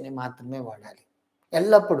ప్రిపోజిషన్ని మాత్రమే వాడాలి.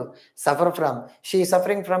 ఎల్లప్పుడూ suffer from, she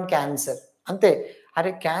suffering from cancer, అంతే.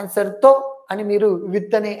 అరే క్యాన్సర్తో అని మీరు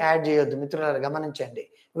విత్ అని యాడ్ చేయొద్దు మిత్రులారా, గమనించండి.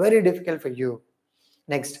 Very difficult for you.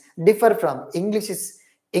 Next differ from,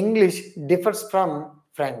 English differs from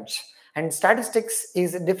French, and statistics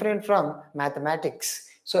is different from mathematics.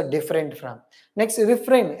 So different from. Next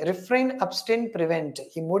refrain, abstain, prevent.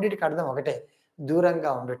 ఈ మూడింటికి అర్థం ఒకటే,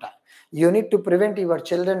 దూరంగా ఉండుట. You need to prevent your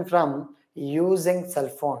children from using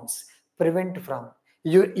cell phones. Prevent from.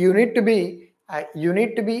 You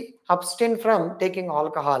need to be abstain from taking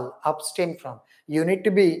alcohol. Abstain from. You need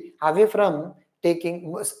to be away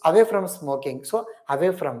from smoking. So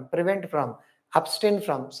away from, prevent from, abstain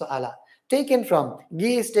from. So ala. Taken from,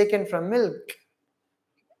 ghee is taken from milk.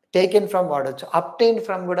 Taken from వాడొచ్చు, obtained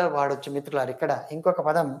from కూడా వాడొచ్చు మిత్రులారు. ఇక్కడ ఇంకొక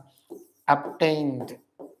పదం obtained.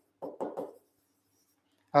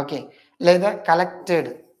 Okay. లేదా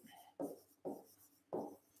collected,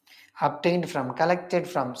 obtained from, collected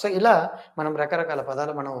from. So ఇలా మనం రకరకాల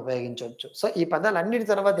పదాలు మనం ఉపయోగించవచ్చు. సో ఈ పదాలన్నిటి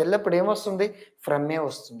తర్వాత ఎల్లప్పుడు ఏమొస్తుంది? ఫ్రమ్మే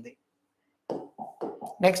వస్తుంది.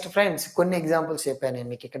 నెక్స్ట్ ఫ్రెండ్స్, కొన్ని ఎగ్జాంపుల్స్ చెప్పాను నేను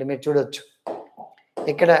మీకు. ఇక్కడ మీరు చూడొచ్చు,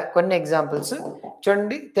 ఇక్కడ కొన్ని ఎగ్జాంపుల్స్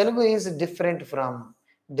చూడండి. Telugu is different from.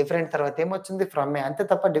 Different తర్వాత ఏమొచ్చింది? ఫ్రమ్మే, అంతే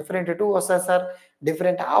తప్ప డిఫరెంట్ టూ వస్తుంది సార్,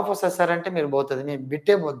 డిఫరెంట్ హాఫ్ వస్తుంది సార్ అంటే మీరు పోతుంది, నేను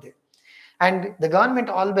బిట్టే పోద్ది. And the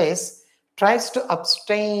government always tries to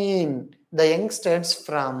abstain the youngsters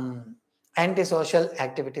from antisocial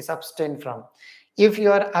activities. Abstain from. If you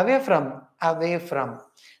are away from.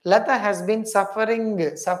 Lata has been suffering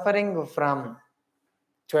from.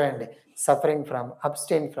 చూడండి, suffering from,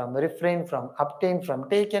 abstain from, refrain from, obtain from,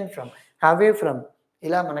 taken from, away from.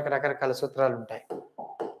 ఇలా మనకు రకరకాల సూత్రాలు ఉంటాయి.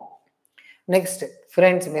 Next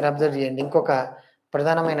friends, మీరు observe చేయండి, ఇంకొక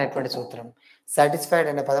ప్రధానమైనటువంటి సూత్రం. సాటిస్ఫైడ్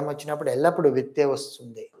అనే పదం వచ్చినప్పుడు ఎల్లప్పుడూ విత్తే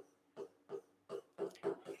వస్తుంది.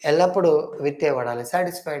 ఎల్లప్పుడూ విత్తే వాడాలి.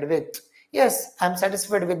 Satisfied with, yes I'm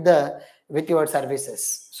satisfied with your services.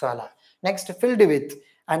 So అలా. Next filled with,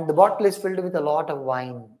 and the bottle is filled with a lot of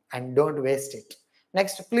wine and don't waste it.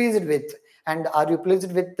 Next pleased with, and are you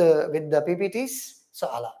pleased with the PPTs. So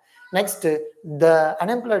అలా. Next the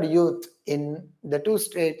unemployed youth in the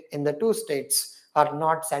two states are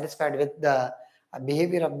not satisfied with the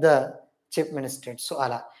behaviour of the chief minister. So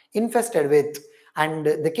అలా. Infested with, and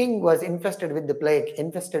the king was infested with the plague,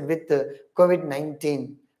 infested with COVID-19,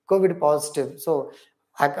 COVID positive. So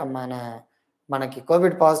మనకి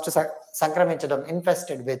Covid positive సంక్రమించడం,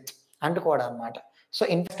 infested with అంటుకోవడం అన్నమాట. So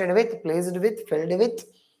infested with, ప్లేజ్డ్ with, filled with,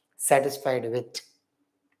 satisfied with.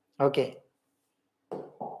 Okay.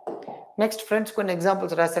 Next friends, కొన్ని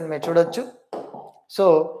examples రాశాను, మీరు చూడొచ్చు. So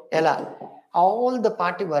ఎలా? All the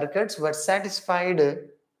party workers were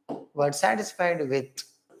satisfied with.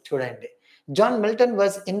 చూడండి, John Milton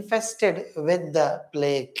was infested with the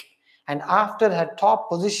plague, and after her top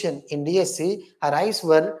position in DSC, her eyes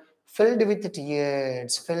were filled with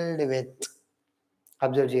tears. Filled with.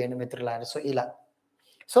 Observe చేయండి మిత్రులారా.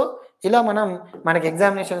 So ఇలా మనకి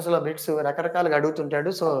ఎగ్జామినేషన్స్లో bits రకరకాలుగా అడుగుతుంటాడు.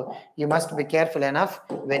 So you must be careful enough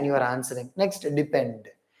when you are answering. Next depend.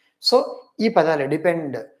 So ఈ పదాలు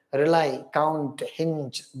depend, rely, count,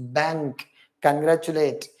 hinge, bank,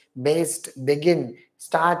 congratulate, based, begin,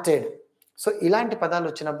 started. So ఇలాంటి పదాలు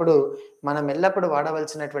వచ్చినప్పుడు మనం ఎల్లప్పుడూ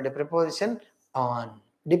వాడవలసినటువంటి preposition on.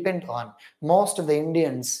 Depend on. Most of the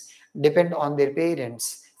Indians depend on their parents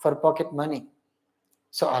for pocket money.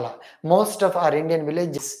 So అలా. Most of our Indian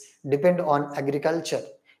villages depend on agriculture.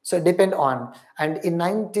 So depend on. And in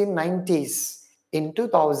 1990s, in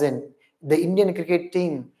 2000, the Indian cricket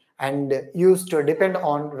team and used to depend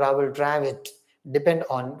on Rahul Dravid, depend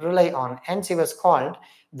on, rely on, and he was called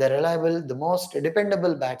the most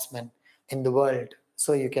dependable batsman in the world.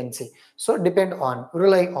 So you can see. So depend on,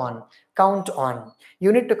 rely on, count on.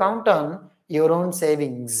 You need to count on your own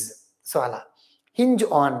savings. So ala. Hinge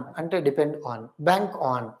on ante depend on. Bank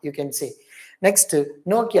on, you can see. Next,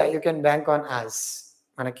 Nokia, you can bank on us.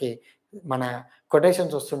 Mana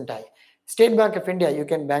quotations vastuntayi. State Bank of India, you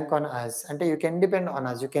can bank on us. Ante you can depend on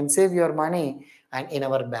us. You can save your money and in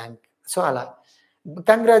our bank. So ala.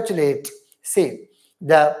 Congratulate. See,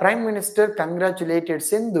 the Prime Minister congratulated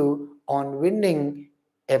Sindhu on winning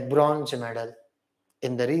a bronze medal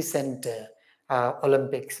in the recent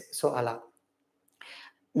Olympics. So ala.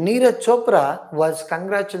 Neeraj Chopra was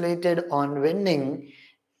congratulated on winning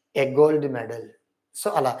a gold medal. So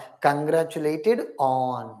ala congratulated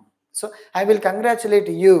on. So I will congratulate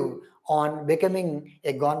you on becoming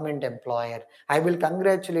a government employer. I will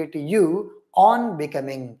congratulate you on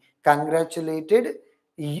becoming. Congratulate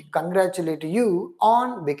you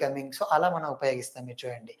on becoming. So ala mana upayogistam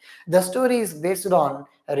chudandi. The story is based on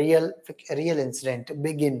real incident.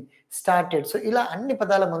 Begin, started. So ila anni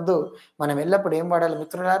padala mundu manam ellappudu em vaadali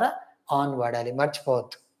mitrulaara? On vaadali,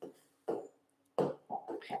 marchipovoddu.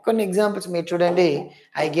 కొన్ని examples మీరు చూడండి.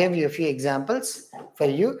 I gave you few examples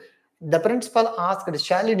for you. The principal asked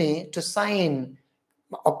Shalini to sign.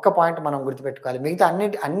 ఒక్క point మనం గుర్తుపెట్టుకోవాలి, మిగతా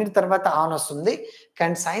అన్నిటి తర్వాత on వస్తుంది,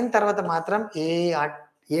 కానీ సైన్ తర్వాత మాత్రం ఏ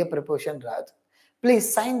ప్రిపోజిషన్ రాదు. Please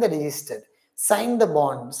sign the register, sign the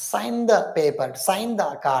bond, sign the paper, sign the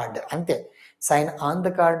card, అంతే. Sign on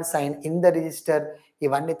the card, sign in the register,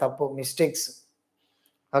 ఇవన్నీ తప్పు, mistakes.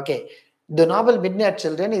 Okay. The novel midnight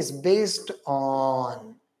children is based on.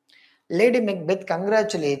 Lady Macbeth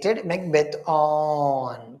congratulated Macbeth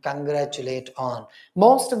on. Congratulate on.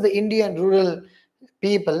 Most of the Indian rural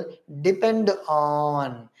people depend on.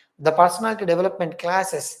 The personality development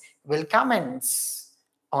classes will commence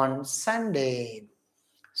on Sunday.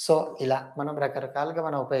 So ila manam rakarakaluga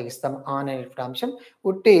mana upayogistam on ane అంశం.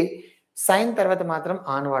 ఉట్టి sign తర్వాత మాత్రం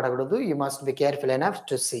on వాడకూడదు. You must be careful enough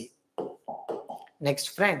to see. Next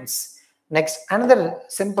friends, next another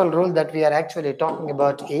simple rule that we are actually talking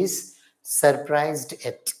about is surprised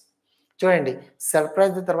at. చూడండి,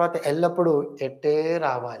 surprised తర్వాత ఎల్లప్పుడూ ఎట్టే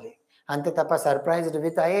రావాలి, అంతే తప్ప surprised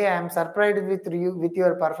with I'm surprised with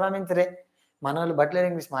your performance రే. మన వాళ్ళు బట్లర్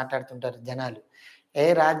ఇంగ్లీష్ మాట్లాడుతుంటారు జనాలు.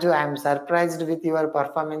 రాజు I'm surprised with your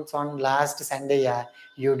performance on last Sunday,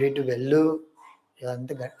 you did well.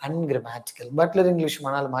 ఇదంతా అన్గ్రామాటికల్ బట్లర్ ఇంగ్లీష్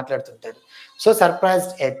మన వాళ్ళు మాట్లాడుతుంటారు. So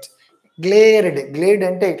surprised at. గ్లేడ్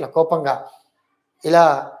అంటే ఇట్లా కోపంగా ఇలా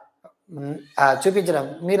చూపించడం.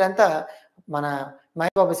 మీరంతా మన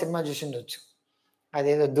మహేబాబు సినిమా చూసి ఉండొచ్చు,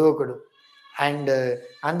 అదేదో దూకుడు. అండ్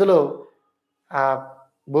అందులో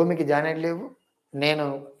భూమికి జానెట్ లేవు,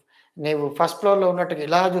 నీవు ఫస్ట్ ఫ్లోర్లో ఉన్నట్టుగా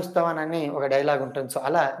ఇలా చూస్తావనని ఒక డైలాగ్ ఉంటుంది. సో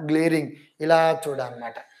అలా గ్లేరింగ్, ఇలా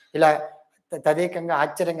చూడనమాట, ఇలా తదేకంగా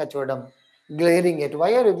ఆశ్చర్యంగా చూడడం. Glaring at,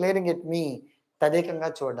 why are you glaring at me, తదేకంగా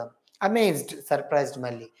చూడడం. Amazed, surprised.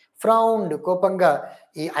 మళ్ళీ ఫ్రౌండ్, కోపంగా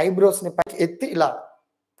ఈ ఐబ్రోస్ని పైకి ఎత్తి ఇలా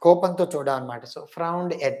కోపంతో చూడనమాట. So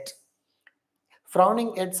frowned at. Frowning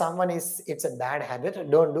at someone it's a bad habit.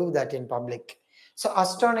 Don't do that in public. So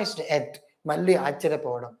astonished at, మళ్ళీ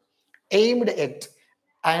ఆశ్చర్యపోవడం. Aimed at,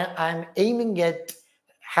 I'm aiming at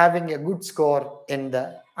having a good score in the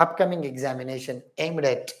upcoming examination. Aimed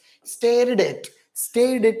at. Stared at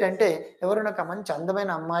అంటే ఎవరైనా ఒక మంచి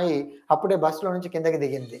అందమైన అమ్మాయి అప్పుడే బస్సులో నుంచి కిందకి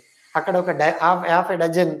దిగింది, అక్కడ ఒక హాఫ్ ఎ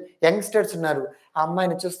డజన్ యంగ్స్టర్స్ ఉన్నారు, ఆ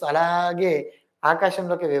అమ్మాయిని చూస్తూ అలాగే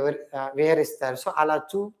ఆకాశంలోకి విహరిస్తారు. సో అలా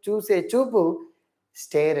చూసే చూపు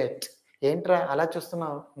స్టేర్ ఎట్. ఏంట్రా అలా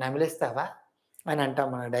చూస్తున్నావు, నమిలేస్తావా అని అంటాం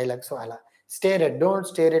మన డైలాగ్. సో అలా stair at. Don't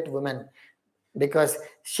stair at women because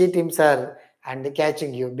she teams are and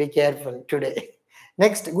catching you. Be careful today.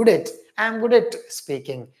 Next, good at. I'm good at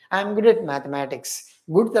speaking, I'm good at mathematics.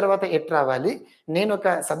 Good తర్వాత at రావాలి. నేను ఒక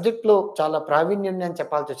సబ్జెక్ట్లో చాలా ప్రావీణ్యం అని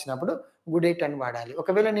చెప్పాల్సి వచ్చినప్పుడు గుడ్ ఎట్ అని వాడాలి.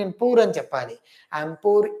 ఒకవేళ నేను పూర్ అని చెప్పాలి, ఐఎమ్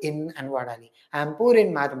పూర్ ఇన్ అని వాడాలి. I'm poor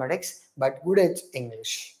in mathematics but good at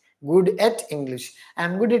English. Good at English. I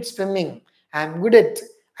am good at swimming. I am good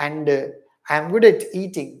at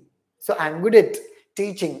eating. So I am good at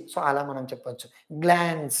teaching. So అలా మనం చెప్పొచ్చు.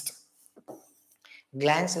 Glance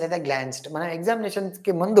లేదా glanced. మనం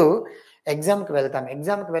ఎగ్జామినేషన్స్కి ముందు ఎగ్జామ్కి వెళ్తాం.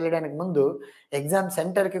 ఎగ్జామ్కి వెళ్ళడానికి ముందు ఎగ్జామ్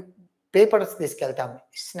సెంటర్కి పేపర్స్ తీసుకెళ్తాం,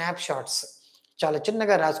 స్నాప్ షాట్స్, చాలా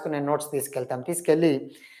చిన్నగా రాసుకునే నోట్స్ తీసుకెళ్ళి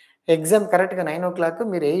ఎగ్జామ్ కరెక్ట్గా 9 o'clock,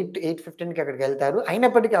 మీరు 8:15కి అక్కడికి వెళ్తారు.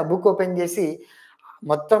 అయినప్పటికీ ఆ బుక్ ఓపెన్ చేసి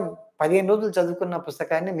మొత్తం 15 రోజులు చదువుకున్న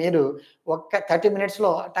పుస్తకాన్ని మీరు ఒక్క 30 minutesలో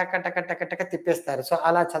టక తిప్పేస్తారు. సో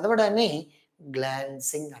అలా చదవడాన్ని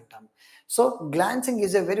గ్లాన్సింగ్ అంటాం. So glancing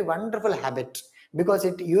is a very wonderful habit because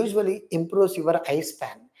it usually improves your I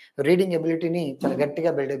span. Reading ఎబిలిటీని చాలా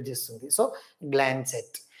గట్టిగా బిల్డప్ చేస్తుంది. So glance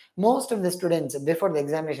at. Most of the students before the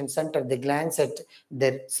examination centre the glance at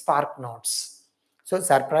there spark notes. So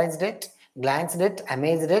surprised at, glanced at,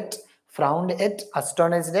 amazed at, frowned at,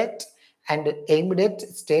 astonished at, and aimed at,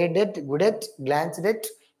 stared at, good at, glanced at,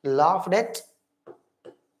 laughed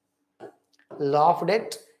at,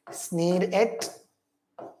 sneered at,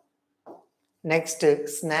 next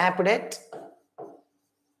snapped at,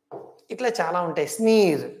 ఇట్లా చాలా ఉంటాయి.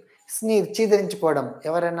 Sneer చీదరించుకోవడం.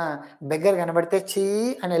 ఎవరైనా beggar కనబడితే చీ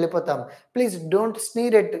అని వెళ్ళిపోతాం. Please don't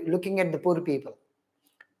sneer at looking at the poor people.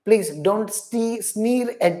 Please don't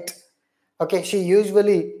sneer at okay, she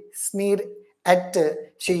usually sneer at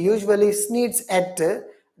she usually స్నీడ్స్ at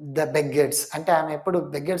the beggars, అంటే ఆమె ఎప్పుడు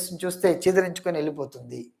బెగ్గర్స్ని చూస్తే చిదరించుకొని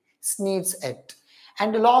వెళ్ళిపోతుంది. స్నీడ్స్ ఎట్.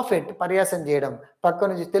 అండ్ లాఫ్ ఎట్, పరిహాసం చేయడం. పక్క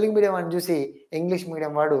నుంచి తెలుగు మీడియం అని చూసి ఇంగ్లీష్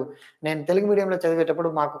మీడియం వాడు, నేను తెలుగు మీడియంలో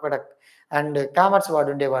చదివేటప్పుడు మాకు ఒక అండ్ కామర్స్ వాడు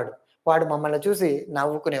ఉండేవాడు, వాడు మమ్మల్ని చూసి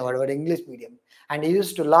నవ్వుకునేవాడు, వాడు English medium. And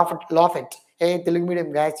use to laugh at, A Telugu medium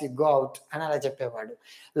guys you go out అని అలా చెప్పేవాడు.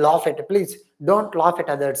 Laugh at, please don't laugh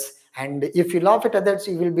at others, and if you laugh at others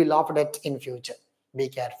you will be laughed at in future, be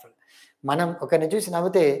careful. మనం ఒకరిని చూసి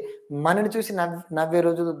నవ్వితే మనని చూసి నవ్వే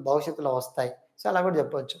రోజులు భవిష్యత్తులో వస్తాయి. సో అలా కూడా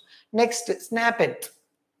చెప్పవచ్చు. నెక్స్ట్ స్నాప్ ఎట్,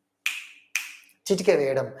 చిటిక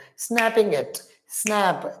వేయడం. స్నాపింగ్ ఎట్,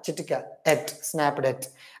 స్నాప్ చిటిక, at snapped at.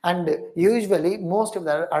 And usually most of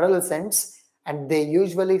the అడోలసెంట్స్ and they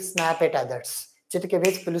usually snap at others, చిటిక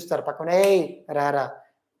వేసి పిలుస్తారు పక్కన, ఏయ్ రారా,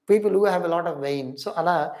 people who have a lot of vein. So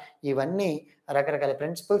అలా ఇవన్నీ రకరకాల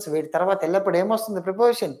ప్రిన్సిపల్స్. వీటి తర్వాత ఎల్లప్పుడు ఏమొస్తుంది?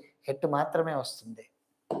 ప్రిపోజిషన్ ఎట్ మాత్రమే వస్తుంది.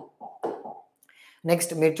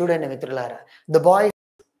 నెక్స్ట్ మీరు చూడండి మిత్రులారా,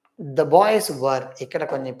 ద బాయ్స్ వర్, ఇక్కడ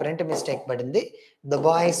కొంచెం ప్రింట్ మిస్టేక్ పడింది. The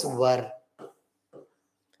boys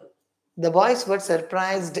were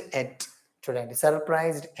surprised at, చూడండి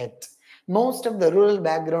surprised at. Most of the rural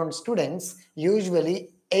background students usually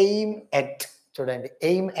aim at, చూడండి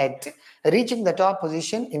aim at reaching the top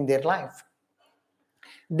position in their life.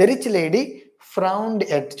 The rich lady frowned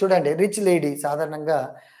at, చూడండి rich lady, సాధారణంగా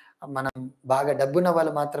మనం బాగా డబ్బున్న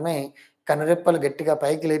వాళ్ళు మాత్రమే కనురెప్పలు గట్టిగా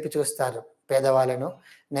పైకి లేపి చూస్తారు పేదవాళ్ళను,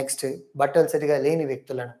 నెక్స్ట్ బట్టలు సరిగా లేని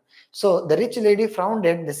వ్యక్తులను. So the rich lady frowned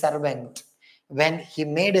at the servant when he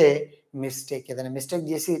made A mistake, ఏదైనా మిస్టేక్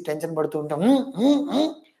చేసి టెన్షన్ పడుతూ ఉంటాం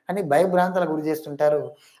అని భయభ్రాంతాలకు గురి చేస్తుంటారు.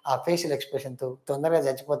 ఆ ఫేషియల్ ఎక్స్ప్రెషన్తో తొందరగా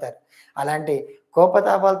చచ్చిపోతారు. అలాంటి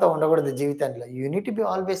కోపతాపాలతో ఉండకూడదు జీవితంలో. You need to be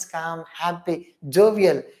always com, happy,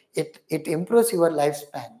 jovial. It improves your life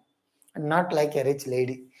span, not like a rich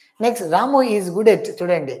lady. Next Ramu is good at,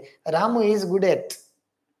 చూడండి రాము is good at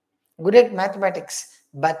mathematics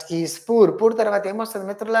but is poor తర్వాత ఏమొస్తుంది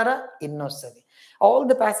మిత్రులారా? In వస్తుంది. All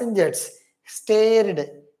the passengers stirred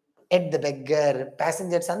at the beggar,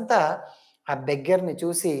 passengers అంతా ఆ బెగ్గర్ని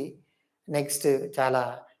చూసి next చాలా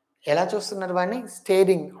ఎలా చూస్తున్నారు వాడిని?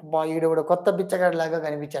 స్టేరింగ్, ఈడు కూడా కొత్త బిచ్చగాడు లాగా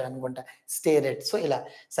కనిపించాడు అనుకుంటా, స్టేర్ ఎట్. సో ఇలా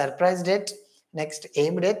surprised at, next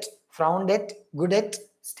aimed at, frowned at, good at,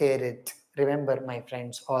 stair at. Remember my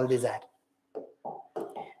friends, all these are.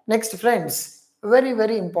 Next friends, very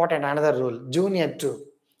very important another rule, junior to.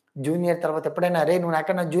 Junior తర్వాత ఎప్పుడైనా అరే నువ్వు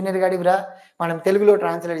నాకన్నా జూనియర్ గాడివిరా, మనం తెలుగులో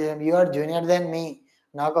translate చేసాం, you are junior దాన్ మీ.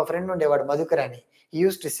 నాకు ఒక ఫ్రెండ్ ఉండేవాడు మధుకర్ అని,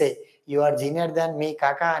 use to say you are junior దాన్ మీ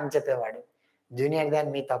కాకా అని చెప్పేవాడు. జూనియర్ దాన్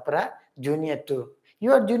మీ తప్పురా, junior to. You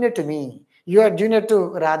are junior to me, you are junior to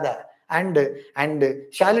Radha, and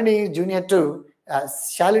Shalini junior to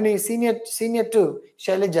Shalini, senior to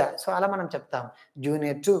Shailaja. So అలా మనం చెప్తాం,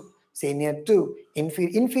 junior to, senior to,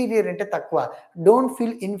 inferior అంటే తక్కువ. Don't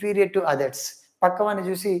feel inferior to others, పక్కవాన్ని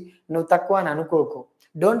చూసి నువ్వు తక్కువ అని అనుకోకు.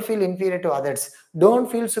 Don't feel inferior to others, don't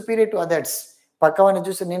feel superior to others. పక్కవాన్ని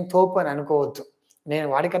చూసి నేను తోపు అని అనుకోవద్దు, నేను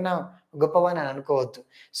వాడికన్నా గొప్పవాని అని అనుకోవద్దు.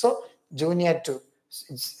 So junior to,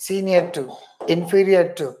 senior to, inferior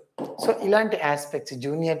to. So ఇలాంటి aspects,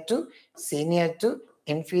 junior to, senior to,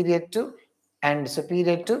 inferior to, and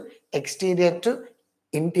superior to, exterior to,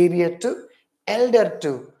 interior to, elder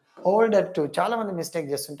to, older to. చాలా మంది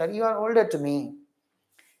మిస్టేక్ చేస్తుంటారు, you are older to me,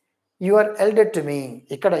 you are elder to me.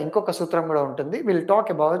 ఇక్కడ ఇంకొక సూత్రం కూడా ఉంటుంది, will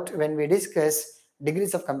talk about when we discuss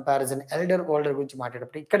degrees of comparison, elder older గురించి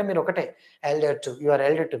మాట్లాడేటప్పుడు. ఇక్కడ మీరు ఒకటే, elder to, you are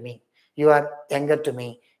elder to me, you are younger to me,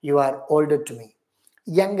 you are older to me.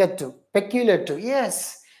 Younger to, peculiar to, yes,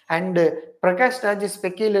 and Prakash Raj is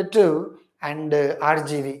peculiar to and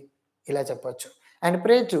RGV, ఇలా చెప్పొచ్చు. And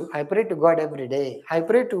pray to, I pray to God every day, I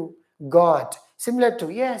pray to God. Similar to,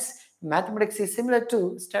 yes, mathematics is similar to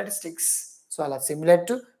statistics. So అలా similar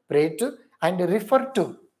to, pray to, and refer to,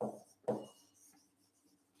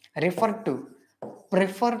 prefer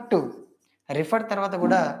to. Refer తర్వాత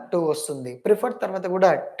కూడా to వస్తుంది, prefer తర్వాత కూడా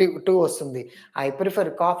to వస్తుంది. I prefer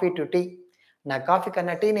coffee to tea, నా coffee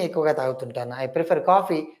కన్నా టీని ఎక్కువగా తాగుతుంటాను. I prefer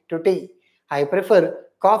coffee to tea, I prefer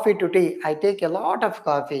coffee to tea, I take a lot of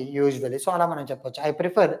coffee usually. So అలా మనం చెప్పొచ్చు,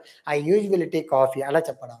 ఐ యూజువలీ టేక్ కాఫీ, అలా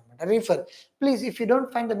చెప్పడం అనమాట. Refer, please if you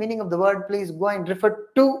don't find the meaning of the word, please go and refer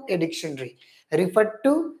to a dictionary, refer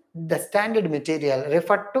to the standard material,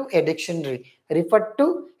 refer to a dictionary, refer to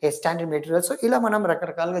A standard material. So ఇలా మనం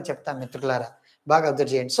రకరకాలుగా చెప్తాం మిత్రులారా, బాగా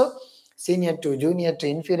observe చేయండి. So senior to, junior to,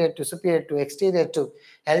 inferior to, superior to, exterior to,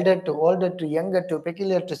 elder to, older to, younger to,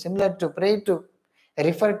 peculiar to, similar to, pray to,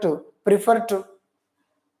 refer to, prefer to.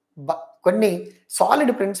 కొన్ని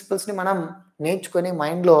solid ప్రిన్సిపల్స్ని మనం నేర్చుకొని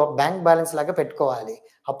మైండ్‌లో బ్యాంక్ బ్యాలెన్స్ లాగా పెట్టుకోవాలి.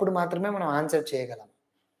 అప్పుడు మాత్రమే మనం ఆన్సర్ చేయగలం.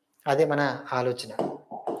 అదే మన ఆలోచన.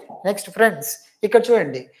 నెక్స్ట్ ఫ్రెండ్స్ ఇక్కడ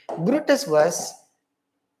చూడండి. Brutus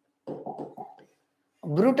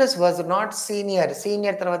was not senior.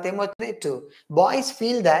 Senior తర్వాత ఏమవుతుంది? To. Boys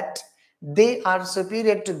feel that they are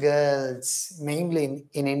superior to girls. Mainly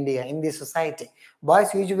in India, in the society.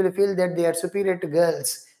 Boys usually feel that they are superior to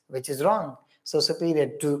girls, which is wrong. So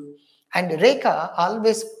superior to. And Rekha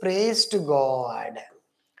always praise to God.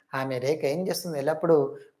 ఆమె రేఖ ఏం చేస్తుంది? ఎల్లప్పుడూ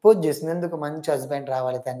పూజ చేస్తుంది. ఎందుకు? మంచి husband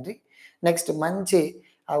రావాలి తండ్రి, next మంచి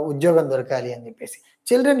ఉద్యోగం దొరకాలి అని చెప్పేసి.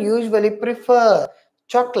 Children usually prefer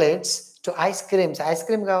chocolates to ice creams. Ice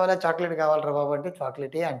cream కావాలా, చాక్లెట్ కావాలరా బాబు అంటే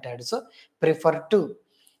చాక్లెటే అంటాడు. So prefer to.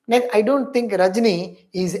 Next I don't think Rajani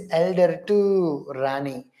is elder to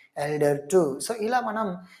Rani. Elder to. So ఇలా మనం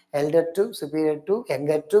elder to, superior to,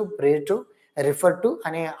 younger to, pray to, refer to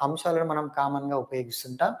అనే అంశాలను మనం కామన్గా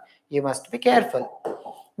ఉపయోగిస్తుంటాం. You must be careful.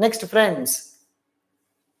 Next friends,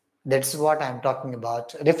 that's what I'm talking about.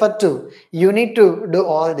 Refer to. You need to do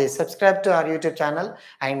all this. Subscribe to our YouTube channel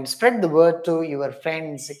and spread the word to your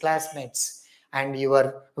friends, classmates, and your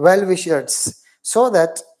well-wishers, so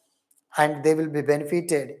that and they will be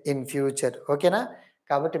benefited in future. Okay na?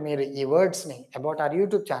 Kabatti meer ee words ni about our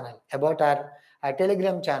YouTube channel, about our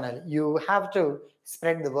Telegram channel, you have to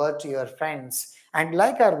spread the word to your friends and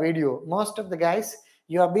like our video. Most of the guys,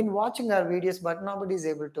 you have been watching our videos, but nobody is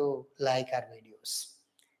able to like our videos.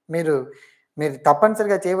 మీరు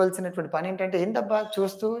తప్పనిసరిగా చేయవలసినటువంటి పని ఏంటంటే, ఏంటబ్బా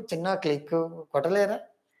చూస్తూ చిన్న click కొట్టలేరా?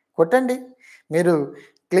 కొట్టండి. మీరు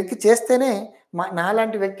క్లిక్ చేస్తేనే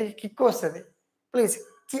నాలాంటి వ్యక్తికి కిక్ వస్తుంది. Please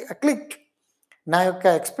click. నా యొక్క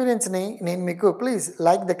ఎక్స్పీరియన్స్ని నేను మీకు please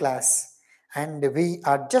like the class. And we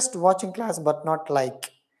are just watching class but not like.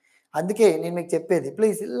 అందుకే నేను మీకు చెప్పేది,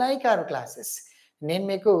 ప్లీజ్ లైక్ అవర్ క్లాసెస్. నేను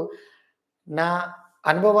మీకు నా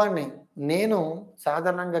అనుభవాన్ని, నేను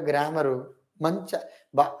సాధారణంగా గ్రామరు మంచి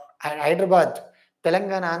హైదరాబాద్,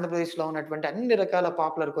 తెలంగాణ, ఆంధ్రప్రదేశ్లో ఉన్నటువంటి అన్ని రకాల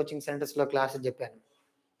పాపులర్ కోచింగ్ సెంటర్స్లో క్లాసెస్ చెప్పాను.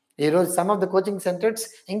 ఈరోజు some of the coaching centres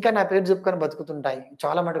ఇంకా నా పేరు చెప్పుకొని బతుకుతుంటాయి.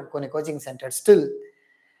 చాలా మటుకు కొన్ని కోచింగ్ సెంటర్స్ స్టిల్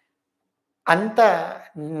అంత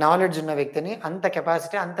నాలెడ్జ్ ఉన్న వ్యక్తిని, అంత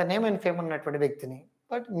కెపాసిటీ, అంత నేమ్ అండ్ ఫేమ్ ఉన్నటువంటి వ్యక్తిని.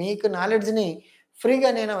 బట్ మీకు నాలెడ్జ్ని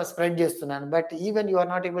ఫ్రీగా నేను స్ప్రెడ్ చేస్తున్నాను. But even you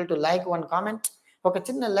are not able to like one comment. ఒక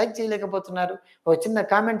చిన్న లైక్ చేయలేకపోతున్నారు, ఒక చిన్న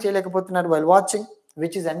కామెంట్ చేయలేకపోతున్నారు while watching,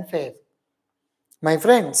 which is unfair. My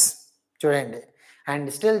friends, చూడండి, and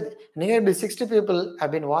still nearly 60 people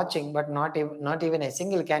have been watching, but not even a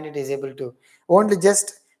single candidate is able to, only just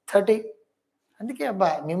 30. అందుకే అబ్బా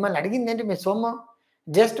మిమ్మల్ని అడిగింది ఏంటి? మీ సొమ్ము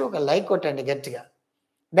జస్ట్ ఒక లైక్ కొట్టండి గట్టిగా.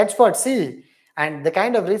 That's what. C and the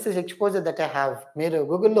kind of research exposure that I have. మీరు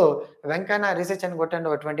గూగుల్లో వెంకన్న రీసెర్చ్ అని కొట్టండి,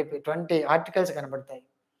 ఒక 20 ఆర్టికల్స్ కనబడతాయి.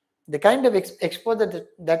 The kind of exposure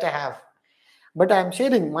that I have. But I'm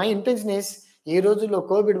sharing my intention is, ఈ రోజుల్లో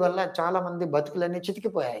కోవిడ్ వల్ల చాలా మంది బతుకులన్నీ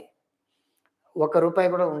చితికిపోయాయి. ₹1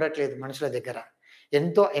 కూడా ఉండట్లేదు మనుషుల దగ్గర.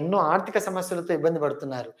 ఎన్నో ఆర్థిక సమస్యలతో ఇబ్బంది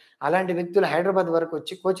పడుతున్నారు. అలాంటి వ్యక్తులు హైదరాబాద్ వరకు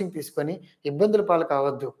వచ్చి కోచింగ్ తీసుకొని ఇబ్బందుల పాలు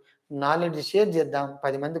కావద్దు. నాలెడ్జ్ షేర్ చేద్దాం,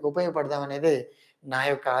 10 మందికి ఉపయోగపడదాం అనేది నా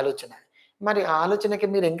యొక్క ఆలోచన. మరి ఆ ఆలోచనకి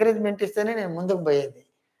మీరు ఎంకరేజ్మెంట్ ఇస్తేనే నేను ముందుకు పోయేది.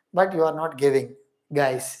 But you are not giving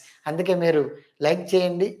guys. అందుకే మీరు లైక్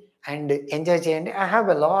చేయండి అండ్ ఎంజాయ్ చేయండి. I have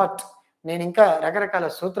a lot. నేను ఇంకా రకరకాల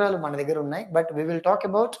సూత్రాలు మన దగ్గర ఉన్నాయి. But we will talk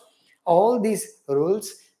about all these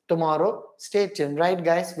rules tomorrow. Stay tuned, right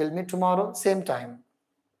guys? We'll meet tomorrow, same time.